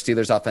Pittsburgh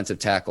Steelers offensive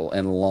tackle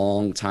and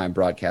longtime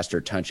broadcaster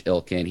Tunch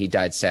Ilkin. He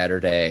died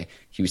Saturday.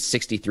 He was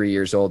 63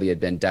 years old. He had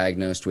been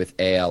diagnosed with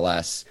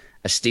ALS.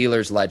 A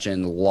Steelers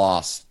legend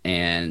lost,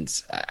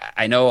 and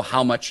I know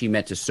how much he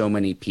meant to so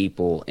many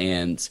people,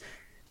 and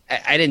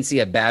I didn't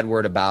see a bad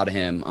word about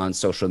him on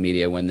social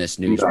media when this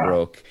news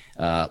broke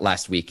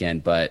last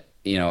weekend, but,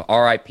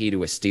 RIP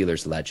to a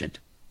Steelers legend.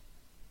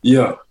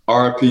 Yeah,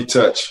 RIP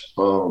Touch.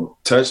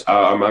 Touch,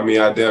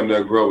 I damn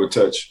near grew up with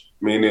Touch,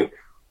 meaning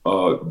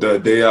the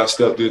day I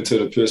stepped into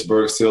the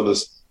Pittsburgh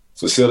Steelers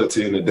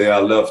facility and the day I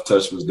left,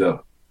 Touch was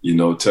there.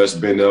 Touch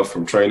been there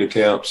from training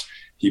camps.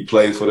 He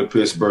played for the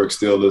Pittsburgh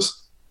Steelers.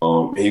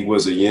 He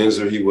was a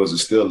Yinzer. He was a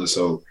Steeler.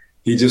 So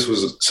he just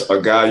was a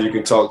guy you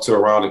can talk to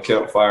around the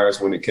campfires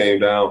when it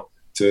came down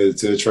to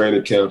the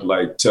training camp.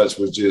 Like, Touch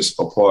was just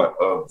a part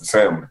of the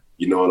family.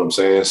 You know what I'm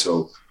saying?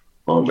 So,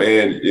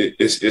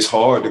 it's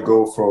hard to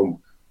go from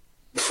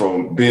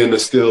being a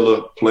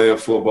Steeler, playing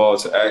football,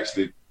 to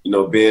actually,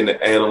 being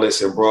the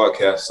analyst and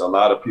broadcaster. A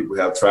lot of people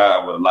have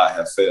tried, but a lot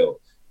have failed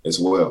as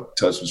well.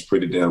 Touch was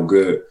pretty damn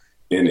good.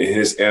 In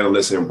his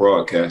analyst and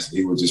broadcast,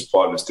 he was just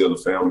part of the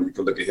Steeler family. You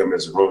can look at him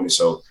as a Rooney.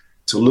 So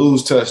to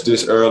lose Touch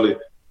this early,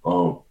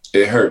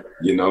 it hurt,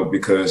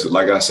 because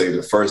like I say,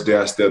 the first day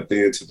I stepped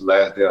in to the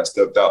last day I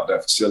stepped out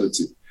that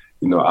facility,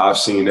 I've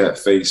seen that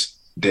face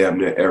damn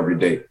near every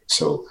day.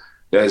 So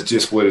that's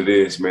just what it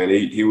is, man.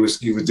 He was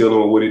dealing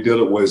with what he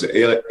dealing with. Was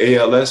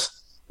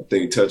ALS? I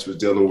think Touch was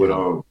dealing with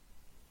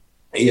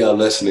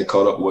ALS, and it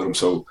caught up with him.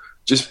 So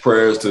just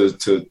prayers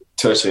to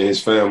Touch and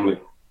his family.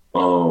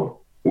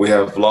 We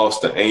have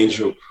lost the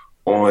angel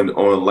on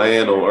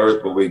land, on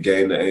earth, but we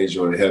gained the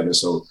angel in heaven.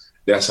 So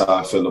that's how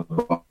I feel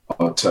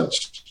about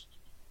Touch.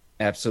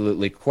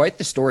 Absolutely. Quite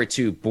the story,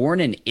 too.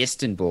 Born in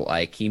Istanbul,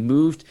 Ike. He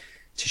moved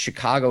to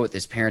Chicago with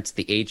his parents at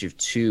the age of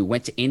 2,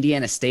 went to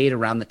Indiana State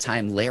around the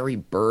time Larry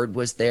Bird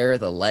was there,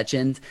 the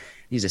legend.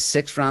 He's a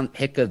 6th-round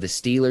pick of the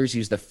Steelers. He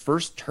was the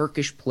first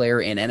Turkish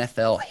player in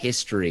NFL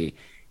history.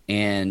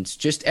 And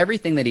just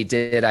everything that he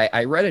did,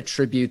 I read a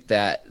tribute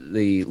that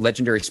the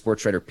legendary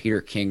sports writer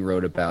Peter King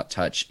wrote about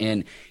Touch.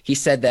 And he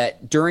said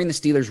that during the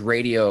Steelers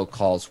radio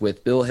calls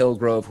with Bill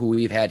Hillgrove, who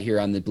we've had here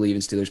on the Believe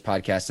in Steelers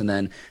podcast, and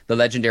then the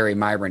legendary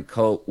Myron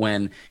Coate,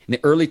 when in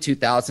the early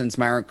 2000s,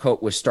 Myron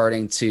Coate was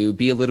starting to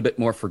be a little bit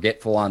more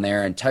forgetful on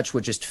there, and Touch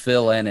would just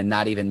fill in and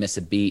not even miss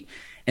a beat.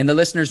 And the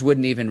listeners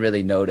wouldn't even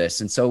really notice.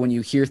 And so when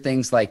you hear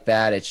things like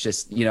that, it's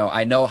just,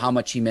 I know how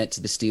much he meant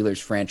to the Steelers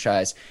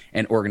franchise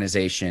and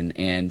organization.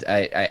 And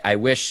I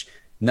wish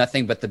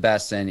nothing but the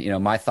best. And,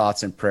 my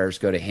thoughts and prayers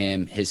go to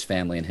him, his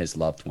family, and his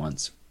loved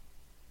ones.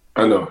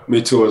 I know.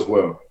 Me too as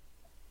well.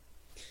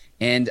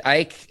 And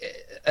Ike,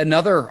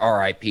 another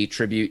RIP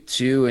tribute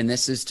too, and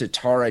this is to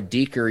Tara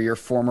Deeker, your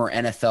former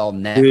NFL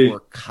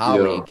Network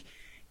colleague.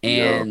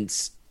 Yeah.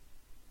 And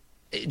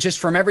just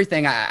from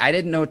everything, I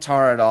didn't know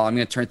Tara at all. I'm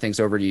going to turn things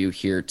over to you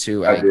here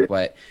too, Ike,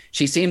 but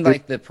she seemed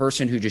like the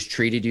person who just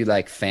treated you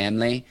like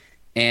family.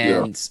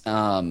 And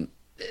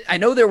I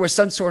know there was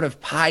some sort of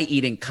pie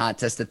eating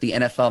contest at the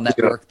NFL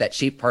Network that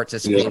she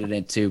participated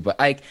in too. But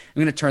Ike, I'm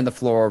going to turn the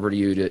floor over to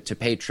you to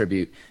pay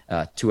tribute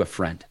to a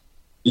friend.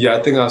 Yeah,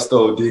 I think I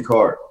stole Deke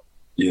Hart,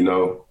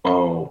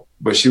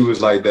 but she was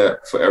like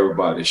that for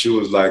everybody. She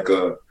was like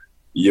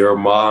your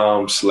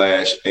mom /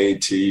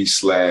 auntie /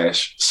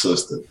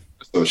 sister.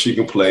 So she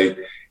can play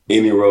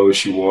any role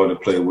she wanted to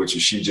play with you.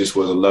 She just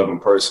was a loving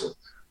person.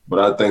 But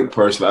I think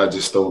personally, I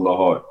just stole her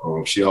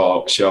heart. She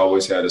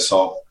always had a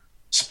soft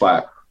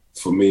spot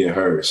for me and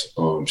hers.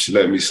 She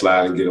let me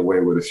slide and get away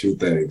with a few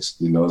things,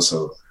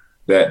 so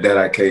that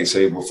I can't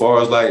say. But as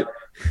far as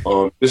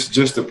it's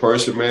just a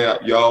person, man,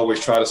 you always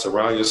try to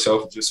surround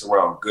yourself just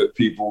around good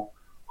people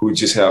who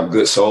just have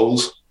good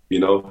souls,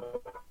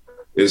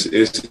 It's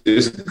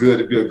good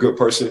to be a good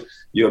person.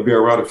 Be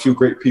around a few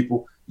great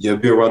people. you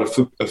be around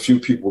a few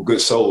people,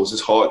 good souls.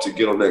 It's hard to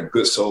get on that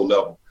good soul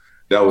level.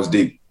 That was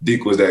Deke.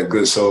 Deke was that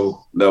good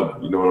soul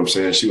level. You know what I'm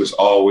saying? She was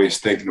always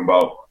thinking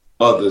about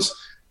others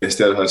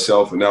instead of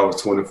herself, and that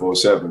was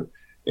 24/7.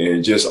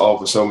 And just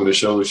off of some of the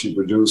shows she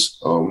produced,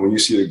 when you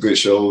see the good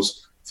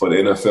shows for the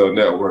NFL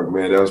Network,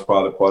 man, that was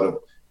probably part of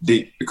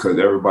Deke, because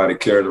everybody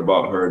cared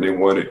about her. They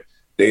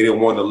didn't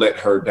want to let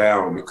her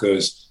down,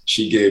 because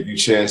she gave you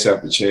chance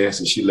after chance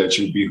and she let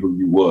you be who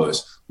you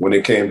was when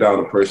it came down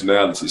to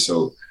personality.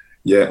 So,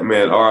 yeah,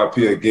 man, RIP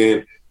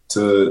again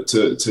to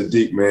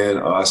Deke, man.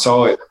 I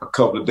saw it a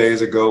couple of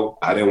days ago.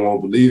 I didn't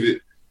want to believe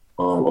it.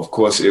 Of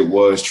course, it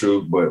was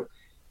true, but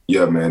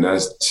yeah, man,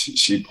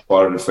 she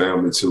part of the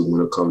family too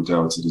when it comes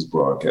down to this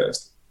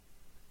broadcast.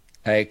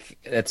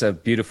 That's a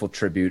beautiful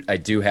tribute. I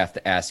do have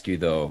to ask you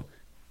though,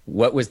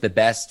 what was the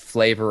best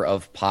flavor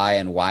of pie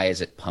and why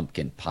is it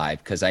pumpkin pie?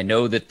 Because I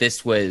know that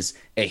this was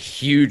a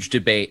huge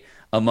debate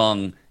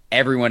among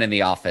everyone in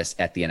the office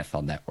at the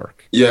NFL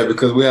Network. Yeah,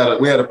 because we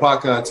had a pie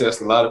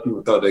contest and a lot of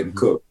people thought they could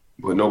cook,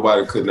 but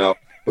nobody could now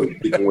put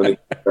when it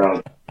down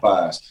to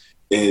pies.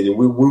 And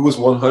we was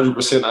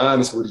 100%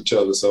 honest with each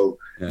other. So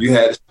you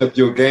had to step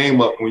your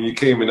game up when you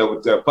came in there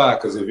with that pie,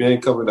 because if you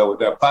ain't coming up with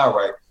that pie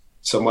right,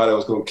 somebody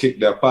was going to kick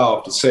that pie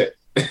off the set.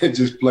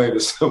 Just plain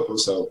and simple.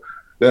 So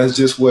that's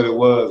just what it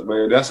was,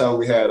 man. That's how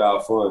we had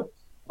our fun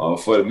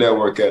for the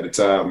network at the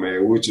time,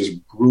 man. We're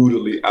just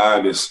brutally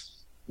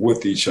honest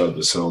with each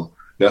other. So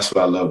that's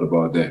what I loved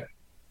about that.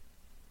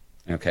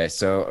 Okay,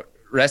 so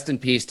rest in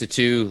peace to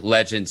two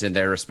legends in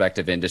their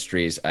respective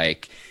industries,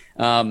 Ike.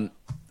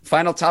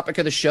 Final topic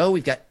of the show,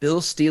 we've got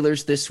Bills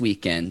Steelers this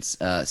weekend.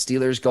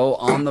 Steelers go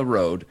on the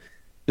road.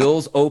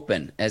 Bills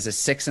open as a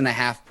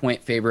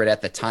 6.5-point favorite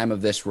at the time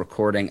of this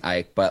recording,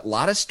 Ike. But a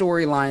lot of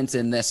storylines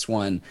in this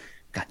one.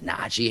 Got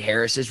Najee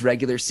Harris's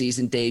regular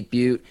season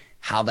debut,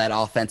 how that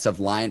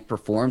offensive line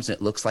performs.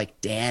 It looks like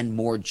Dan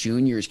Moore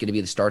Jr. is going to be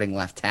the starting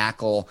left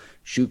tackle.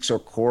 Chuks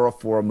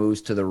Okorafor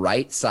moves to the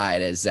right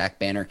side as Zach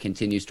Banner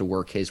continues to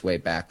work his way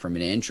back from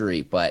an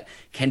injury. But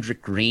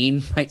Kendrick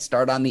Green might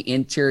start on the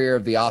interior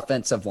of the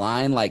offensive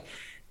line. Like,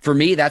 for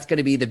me, that's going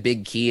to be the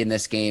big key in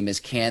this game is,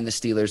 can the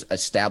Steelers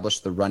establish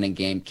the running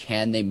game?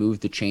 Can they move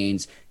the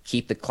chains,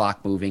 keep the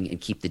clock moving,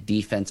 and keep the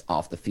defense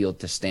off the field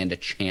to stand a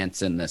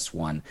chance in this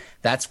one?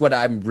 That's what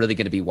I'm really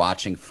going to be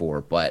watching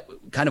for. But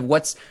kind of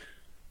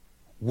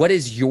what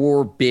is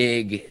your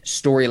big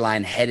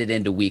storyline headed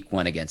into week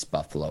one against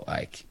Buffalo,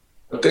 Ike?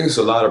 I think it's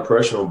a lot of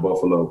pressure on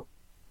Buffalo.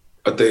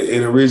 And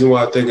the reason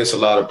why I think it's a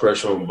lot of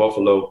pressure on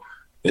Buffalo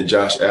and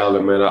Josh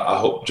Allen, man, I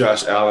hope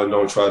Josh Allen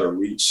don't try to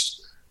reach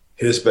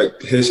his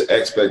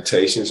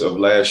expectations of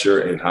last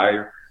year and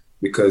higher,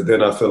 because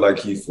then I feel like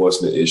he's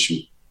forcing the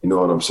issue. You know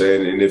what I'm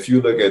saying? And if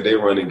you look at their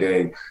running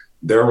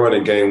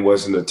game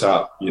wasn't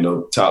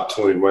the top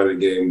 20 running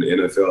game in the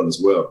NFL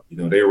as well. You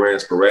know, they ran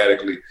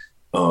sporadically.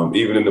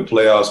 Even in the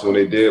playoffs, when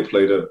they did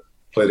play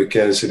the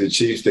Kansas City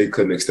Chiefs, they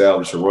couldn't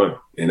establish a run,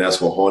 and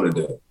that's what haunted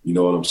them. You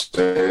know what I'm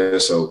saying?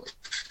 So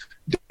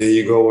then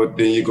you go with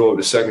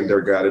the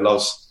secondary guy.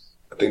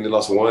 I think they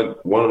lost one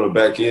on the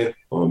back end.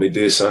 They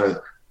did sign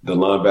the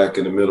linebacker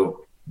in the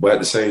middle, but at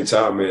the same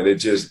time, man, it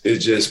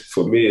just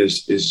for me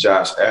is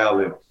Josh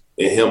Allen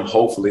and him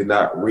hopefully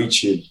not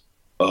reaching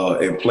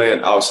and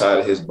playing outside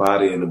of his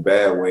body in a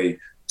bad way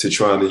to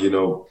trying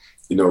to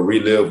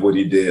relive what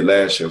he did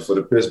last year. For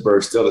the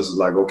Pittsburgh Steelers, it's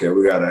like, okay,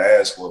 we got to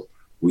ask what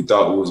we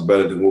thought was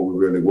better than what we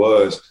really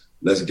was.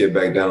 Let's get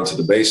back down to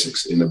the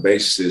basics. And the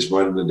basics is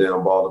running the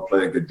damn ball and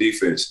playing good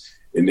defense.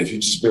 And if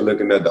you've just been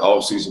looking at the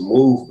offseason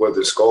move,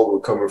 whether it's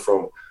Scobie coming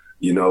from,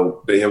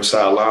 the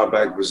inside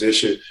linebacker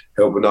position,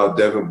 helping out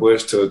Devin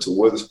Bush to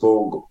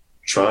Witherspoon,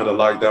 trying to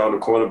lock down the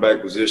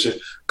cornerback position,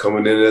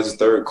 coming in as a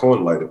third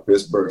corner, like the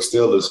Pittsburgh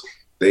Steelers,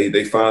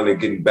 they finally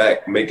getting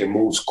back, making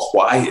moves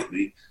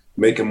quietly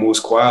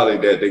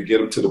that they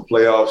get them to the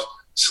playoffs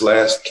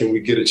 / can we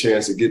get a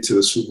chance to get to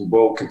the Super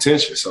Bowl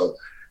contention? So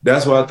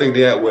that's why I think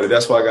they at with it.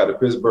 That's why I got the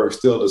Pittsburgh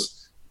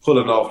Steelers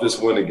pulling off this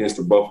win against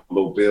the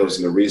Buffalo Bills.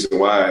 And the reason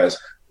why is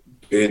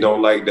they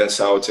don't like that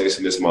sour taste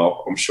in his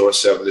mouth. I'm sure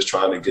Seven is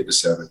trying to get to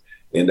 7.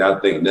 And I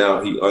think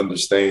now he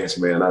understands,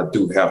 man, I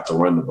do have to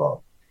run the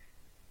ball.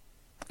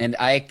 And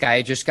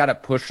I just got a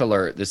push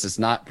alert. This is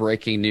not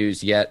breaking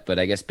news yet, but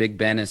I guess Big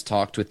Ben has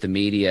talked with the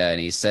media, and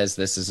he says,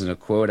 this isn't a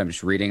quote, I'm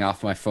just reading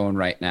off my phone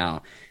right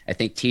now, I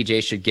think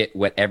TJ should get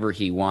whatever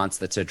he wants.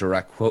 That's a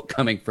direct quote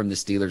coming from the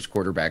Steelers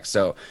quarterback.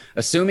 So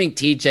assuming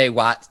TJ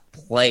Watt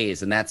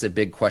plays, and that's a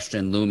big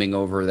question looming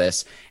over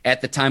this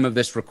at the time of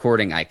this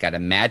recording, I got to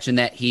imagine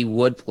that he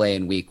would play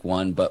in week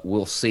 1, but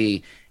we'll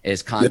see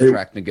as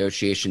contract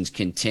negotiations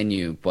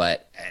continue.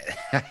 But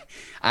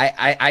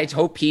I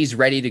hope he's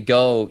ready to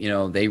go.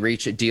 They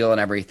reach a deal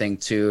and everything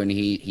too, and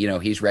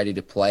he's ready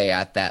to play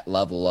at that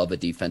level of a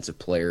defensive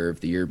player of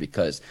the year,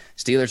 because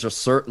Steelers will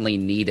certainly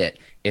need it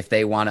if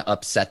they want to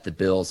upset the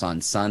Bills on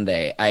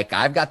Sunday.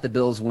 I've got the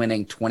Bills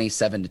winning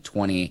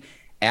 27-20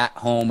 at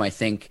home. I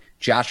think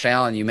Josh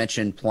Allen, you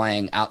mentioned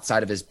playing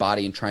outside of his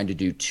body and trying to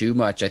do too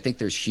much. I think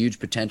there's huge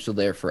potential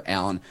there for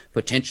Allen,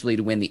 potentially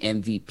to win the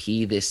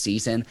MVP this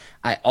season.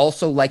 I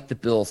also like the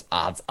Bills'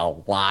 odds a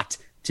lot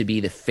to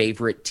be the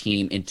favorite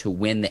team and to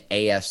win the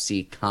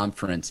AFC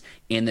conference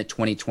in the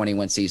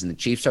 2021 season. The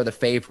Chiefs are the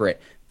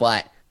favorite,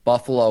 but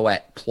Buffalo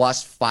at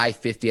plus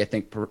 550, I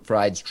think,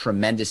 provides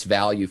tremendous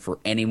value for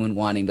anyone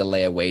wanting to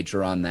lay a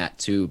wager on that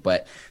too.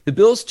 But the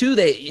Bills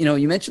too,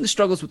 you mentioned the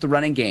struggles with the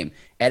running game.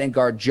 Adding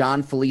guard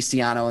John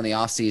Feliciano in the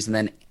offseason, and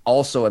then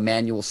also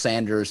Emmanuel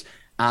Sanders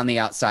on the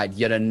outside,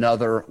 yet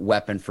another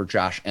weapon for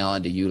Josh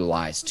Allen to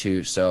utilize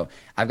too. So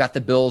I've got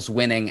the Bills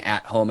winning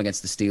at home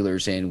against the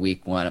Steelers in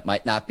week 1. It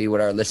might not be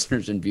what our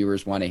listeners and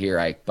viewers want to hear,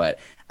 Ike, but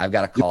I've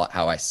got to call it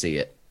how I see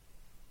it.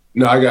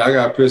 No, I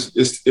got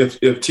Pittsburgh.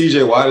 If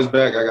TJ Watt is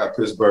back, I got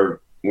Pittsburgh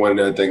winning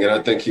that thing, and I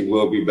think he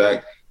will be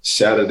back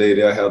Saturday.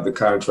 They'll have the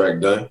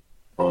contract done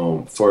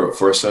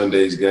for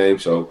Sunday's game.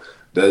 So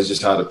that's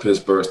just how the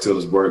Pittsburgh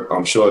Steelers work.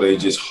 I'm sure they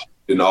just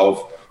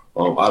off.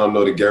 I don't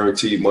know the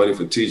guaranteed money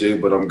for TJ,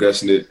 but I'm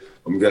guessing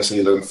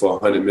you're looking for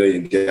 $100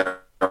 million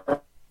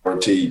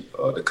guaranteed.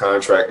 The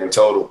contract in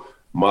total,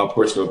 my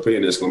personal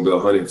opinion, is going to be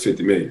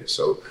 $150 million.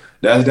 So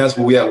that's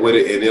where we at with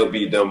it, and it'll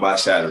be done by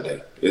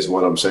Saturday, is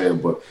what I'm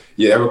saying. But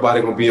yeah,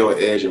 everybody gonna be on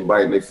edge and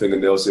biting their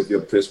fingernails if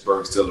you're a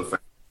Pittsburgh Steelers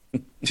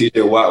fan.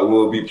 TJ Watt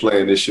will be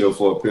playing this year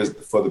for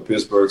the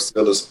Pittsburgh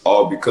Steelers,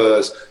 all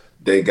because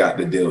they got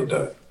the deal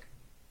done.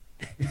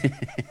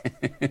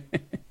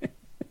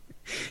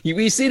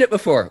 We've seen it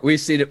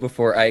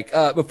before,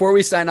 Ike. Before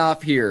we sign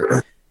off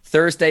here,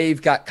 Thursday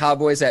you've got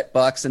Cowboys at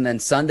Bucks, and then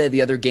Sunday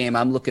the other game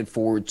I'm looking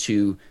forward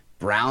to,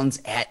 Browns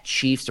at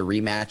Chiefs, a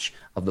rematch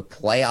of the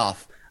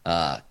playoff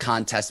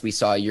contest we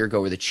saw a year ago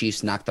where the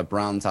Chiefs knocked the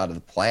Browns out of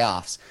the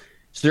playoffs.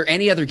 Is there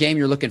any other game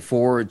you're looking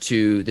forward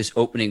to this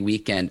opening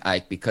weekend,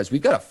 Ike? Because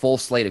we've got a full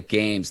slate of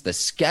games. The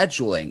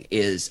scheduling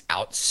is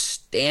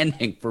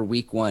outstanding for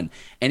week 1.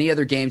 Any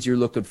other games you're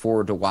looking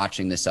forward to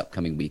watching this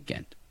upcoming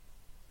weekend?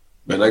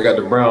 Man, I got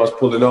the Browns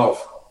pulling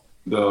off.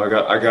 I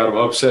got them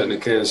upsetting the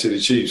Kansas City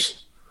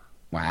Chiefs.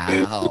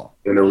 Wow.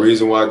 And the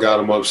reason why I got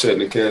them upsetting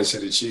the Kansas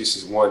City Chiefs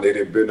is, 1, they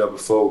didn't been there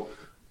before.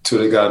 2,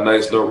 they got a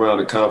nice little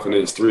round of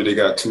confidence. 3, they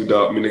got two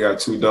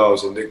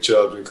dogs and Nick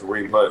Chubb and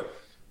Kareem Hunt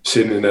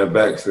sitting in that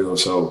backfield.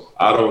 So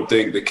I don't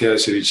think the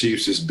Kansas City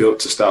Chiefs is built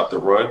to stop the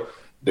run.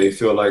 They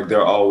feel like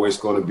they're always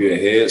going to be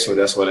ahead, so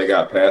that's why they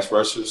got pass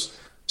rushers.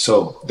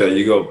 So there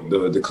you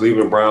go. The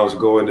Cleveland Browns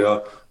go in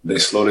there. They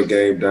slow the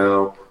game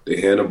down.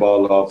 They hand the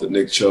ball off to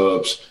Nick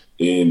Chubbs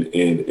and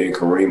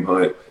Kareem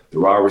Hunt. The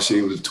wide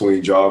receivers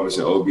between Jarvis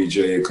and OBJ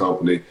and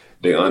company,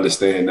 they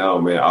understand now,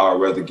 man, I'd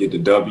rather get the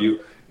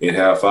W and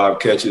have 5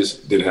 catches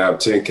than have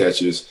 10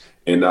 catches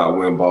and not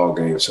win ball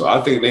games. So I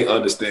think they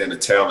understand the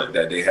talent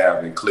that they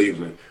have in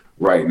Cleveland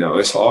right now.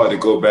 It's hard to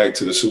go back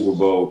to the Super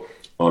Bowl,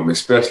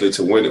 especially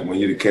to win it when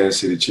you're the Kansas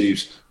City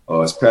Chiefs.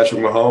 Is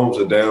Patrick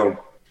Mahomes a down?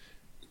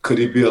 Could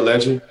he be a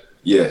legend?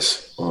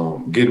 Yes.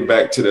 Getting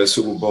back to that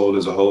Super Bowl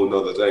is a whole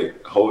nother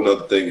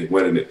thing is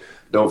winning it.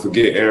 Don't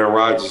forget, Aaron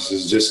Rodgers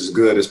is just as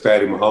good as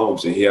Patty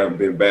Mahomes, and he hasn't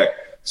been back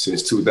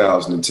since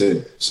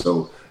 2010.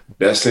 So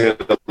that's saying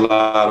a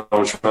lot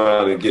on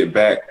trying to get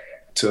back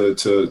to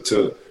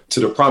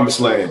the promised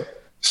land,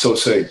 so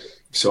say.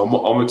 So I'm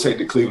going to take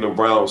the Cleveland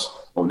Browns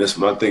on this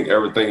one. I think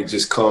everything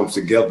just comes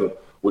together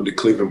with the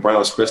Cleveland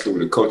Browns, especially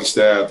with the coaching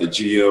staff, the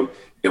GM,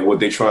 and what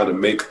they're trying to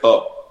make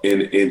up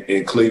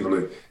in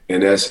Cleveland.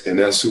 And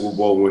that's Super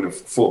Bowl winning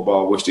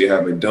football, which they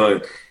haven't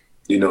done,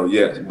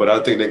 yet. But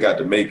I think they got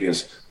the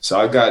makings. So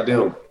I got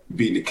them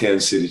beating the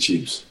Kansas City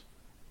Chiefs.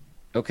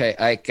 Okay,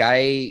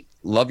 I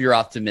love your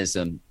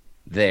optimism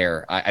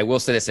there. I will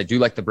say this. I do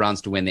like the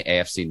Browns to win the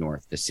AFC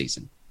North this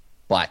season.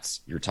 But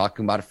you're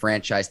talking about a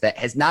franchise that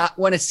has not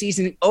won a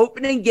season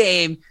opening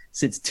game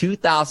since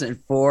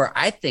 2004.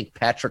 I think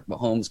Patrick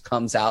Mahomes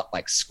comes out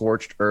like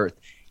scorched earth,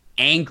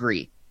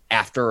 angry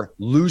after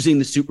losing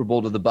the Super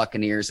Bowl to the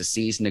Buccaneers a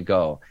season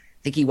ago.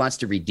 I think he wants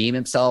to redeem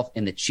himself.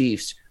 And the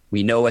Chiefs,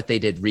 we know what they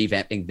did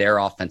revamping their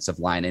offensive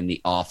line in the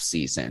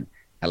offseason.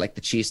 I like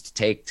the Chiefs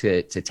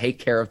to take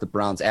care of the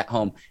Browns at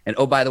home. And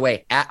oh, by the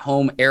way, at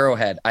home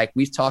Arrowhead,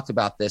 we've talked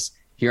about this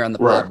here on the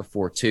pod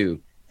before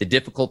too. The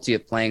difficulty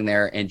of playing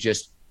there and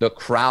just the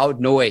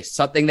crowd noise,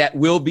 something that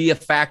will be a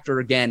factor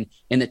again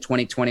in the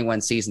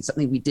 2021 season,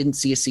 something we didn't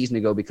see a season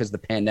ago because of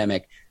the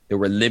pandemic. There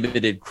were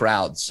limited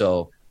crowds.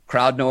 So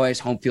crowd noise,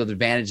 home field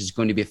advantage is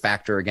going to be a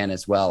factor again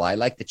as well. I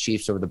like the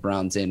Chiefs over the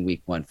Browns in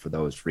week 1 for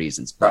those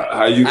reasons.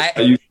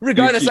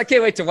 Regardless, I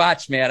can't wait to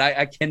watch, man.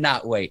 I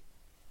cannot wait.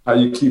 How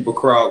you keep a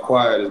crowd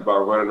quiet is by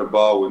running the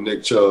ball with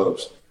Nick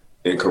Chubbs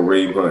and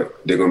Kareem Hunt.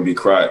 They're gonna be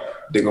quiet.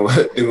 They're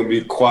gonna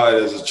be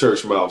quiet as a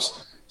church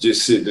mouse,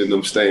 just sitting in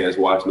them stands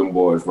watching them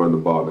boys run the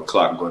ball. The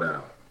clock go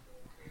down.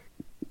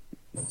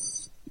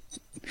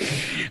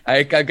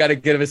 I've got to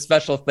give a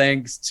special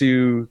thanks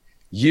to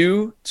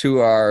you, to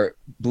our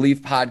Believe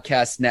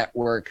Podcast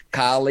Network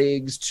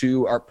colleagues,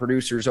 to our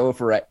producers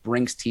over at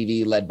Brinks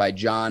TV, led by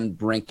John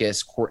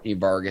Brinkus, Courtney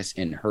Vargas,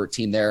 and her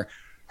team there.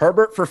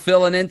 Herbert, for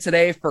filling in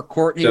today for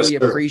Courtney. Yes, we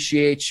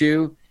appreciate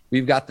you.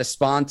 We've got the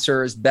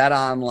sponsors,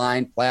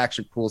 BetOnline,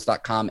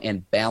 PlayActionPools.com,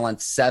 and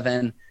Balance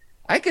 7.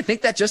 I could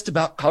think that just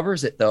about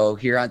covers it, though,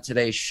 here on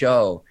today's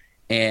show.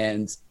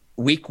 And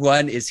week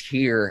 1 is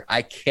here.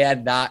 I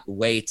cannot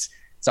wait.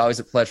 It's always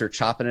a pleasure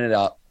chopping it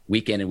up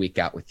week in and week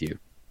out with you.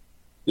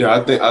 Yeah,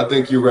 I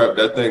think you wrapped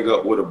that thing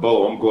up with a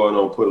bow. I'm going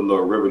on put a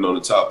little ribbon on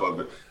the top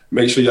of it.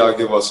 Make sure y'all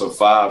give us a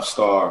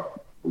 5-star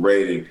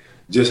rating.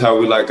 Just how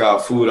we like our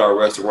food, our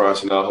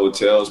restaurants, and our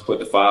hotels, put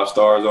the 5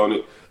 stars on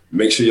it.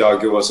 Make sure y'all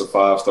give us a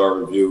 5-star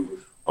review.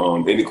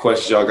 Any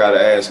questions y'all got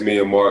to ask me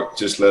and Mark,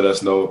 just let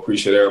us know.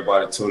 Appreciate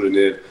everybody tuning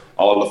in,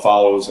 all the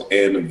followers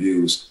and the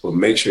views. But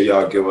make sure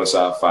y'all give us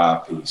our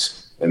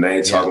 5-piece. And they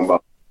ain't talking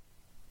about.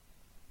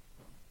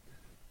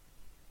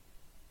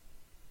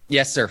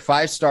 Yes, sir.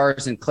 5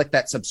 stars, and click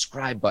that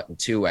subscribe button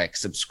too.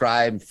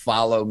 Subscribe,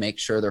 follow, make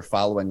sure they're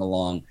following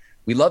along.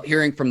 We love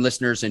hearing from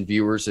listeners and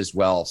viewers as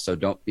well, so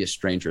don't be a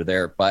stranger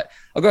there. But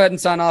I'll go ahead and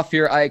sign off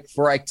here.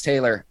 For Ike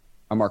Taylor,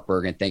 I'm Mark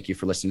Bergen. Thank you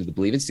for listening to the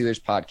Believe in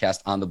Steelers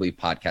podcast on the Believe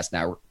Podcast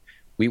Network.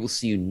 We will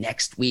see you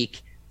next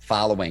week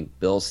following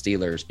Bills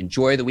Steelers.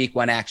 Enjoy the week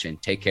 1 action.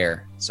 Take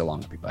care. So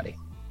long, everybody.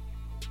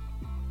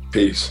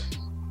 Peace.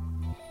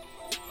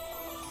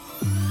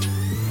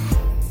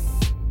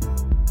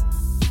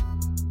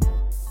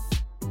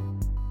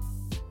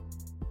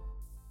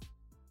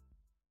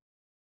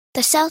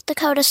 The South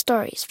Dakota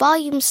Stories,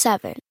 Volume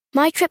 7.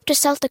 My trip to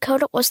South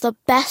Dakota was the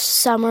best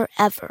summer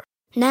ever.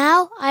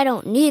 Now I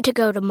don't need to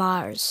go to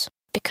Mars,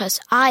 because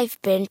I've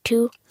been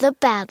to the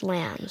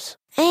Badlands.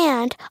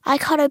 And I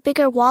caught a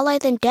bigger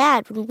walleye than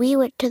Dad when we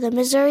went to the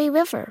Missouri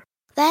River.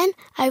 Then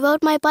I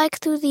rode my bike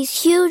through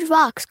these huge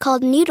rocks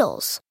called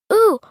needles.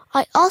 Ooh,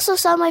 I also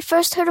saw my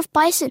first herd of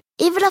bison,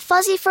 even a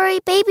fuzzy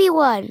furry baby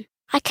one.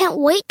 I can't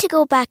wait to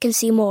go back and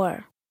see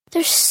more.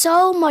 There's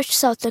so much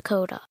South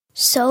Dakota,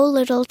 so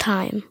little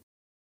time.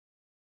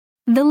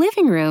 The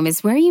living room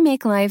is where you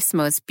make life's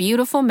most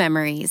beautiful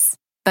memories.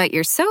 But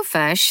your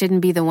sofa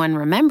shouldn't be the one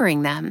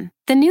remembering them.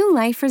 The new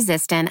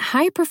life-resistant,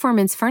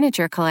 high-performance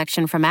furniture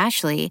collection from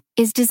Ashley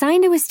is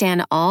designed to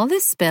withstand all the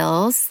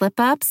spills,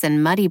 slip-ups,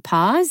 and muddy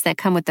paws that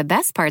come with the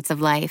best parts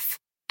of life.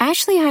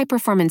 Ashley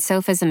high-performance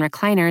sofas and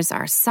recliners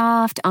are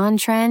soft,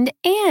 on-trend,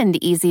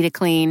 and easy to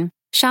clean.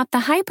 Shop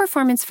the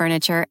high-performance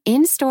furniture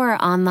in-store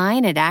or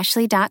online at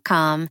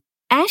ashley.com.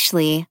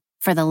 Ashley,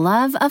 for the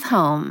love of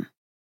home.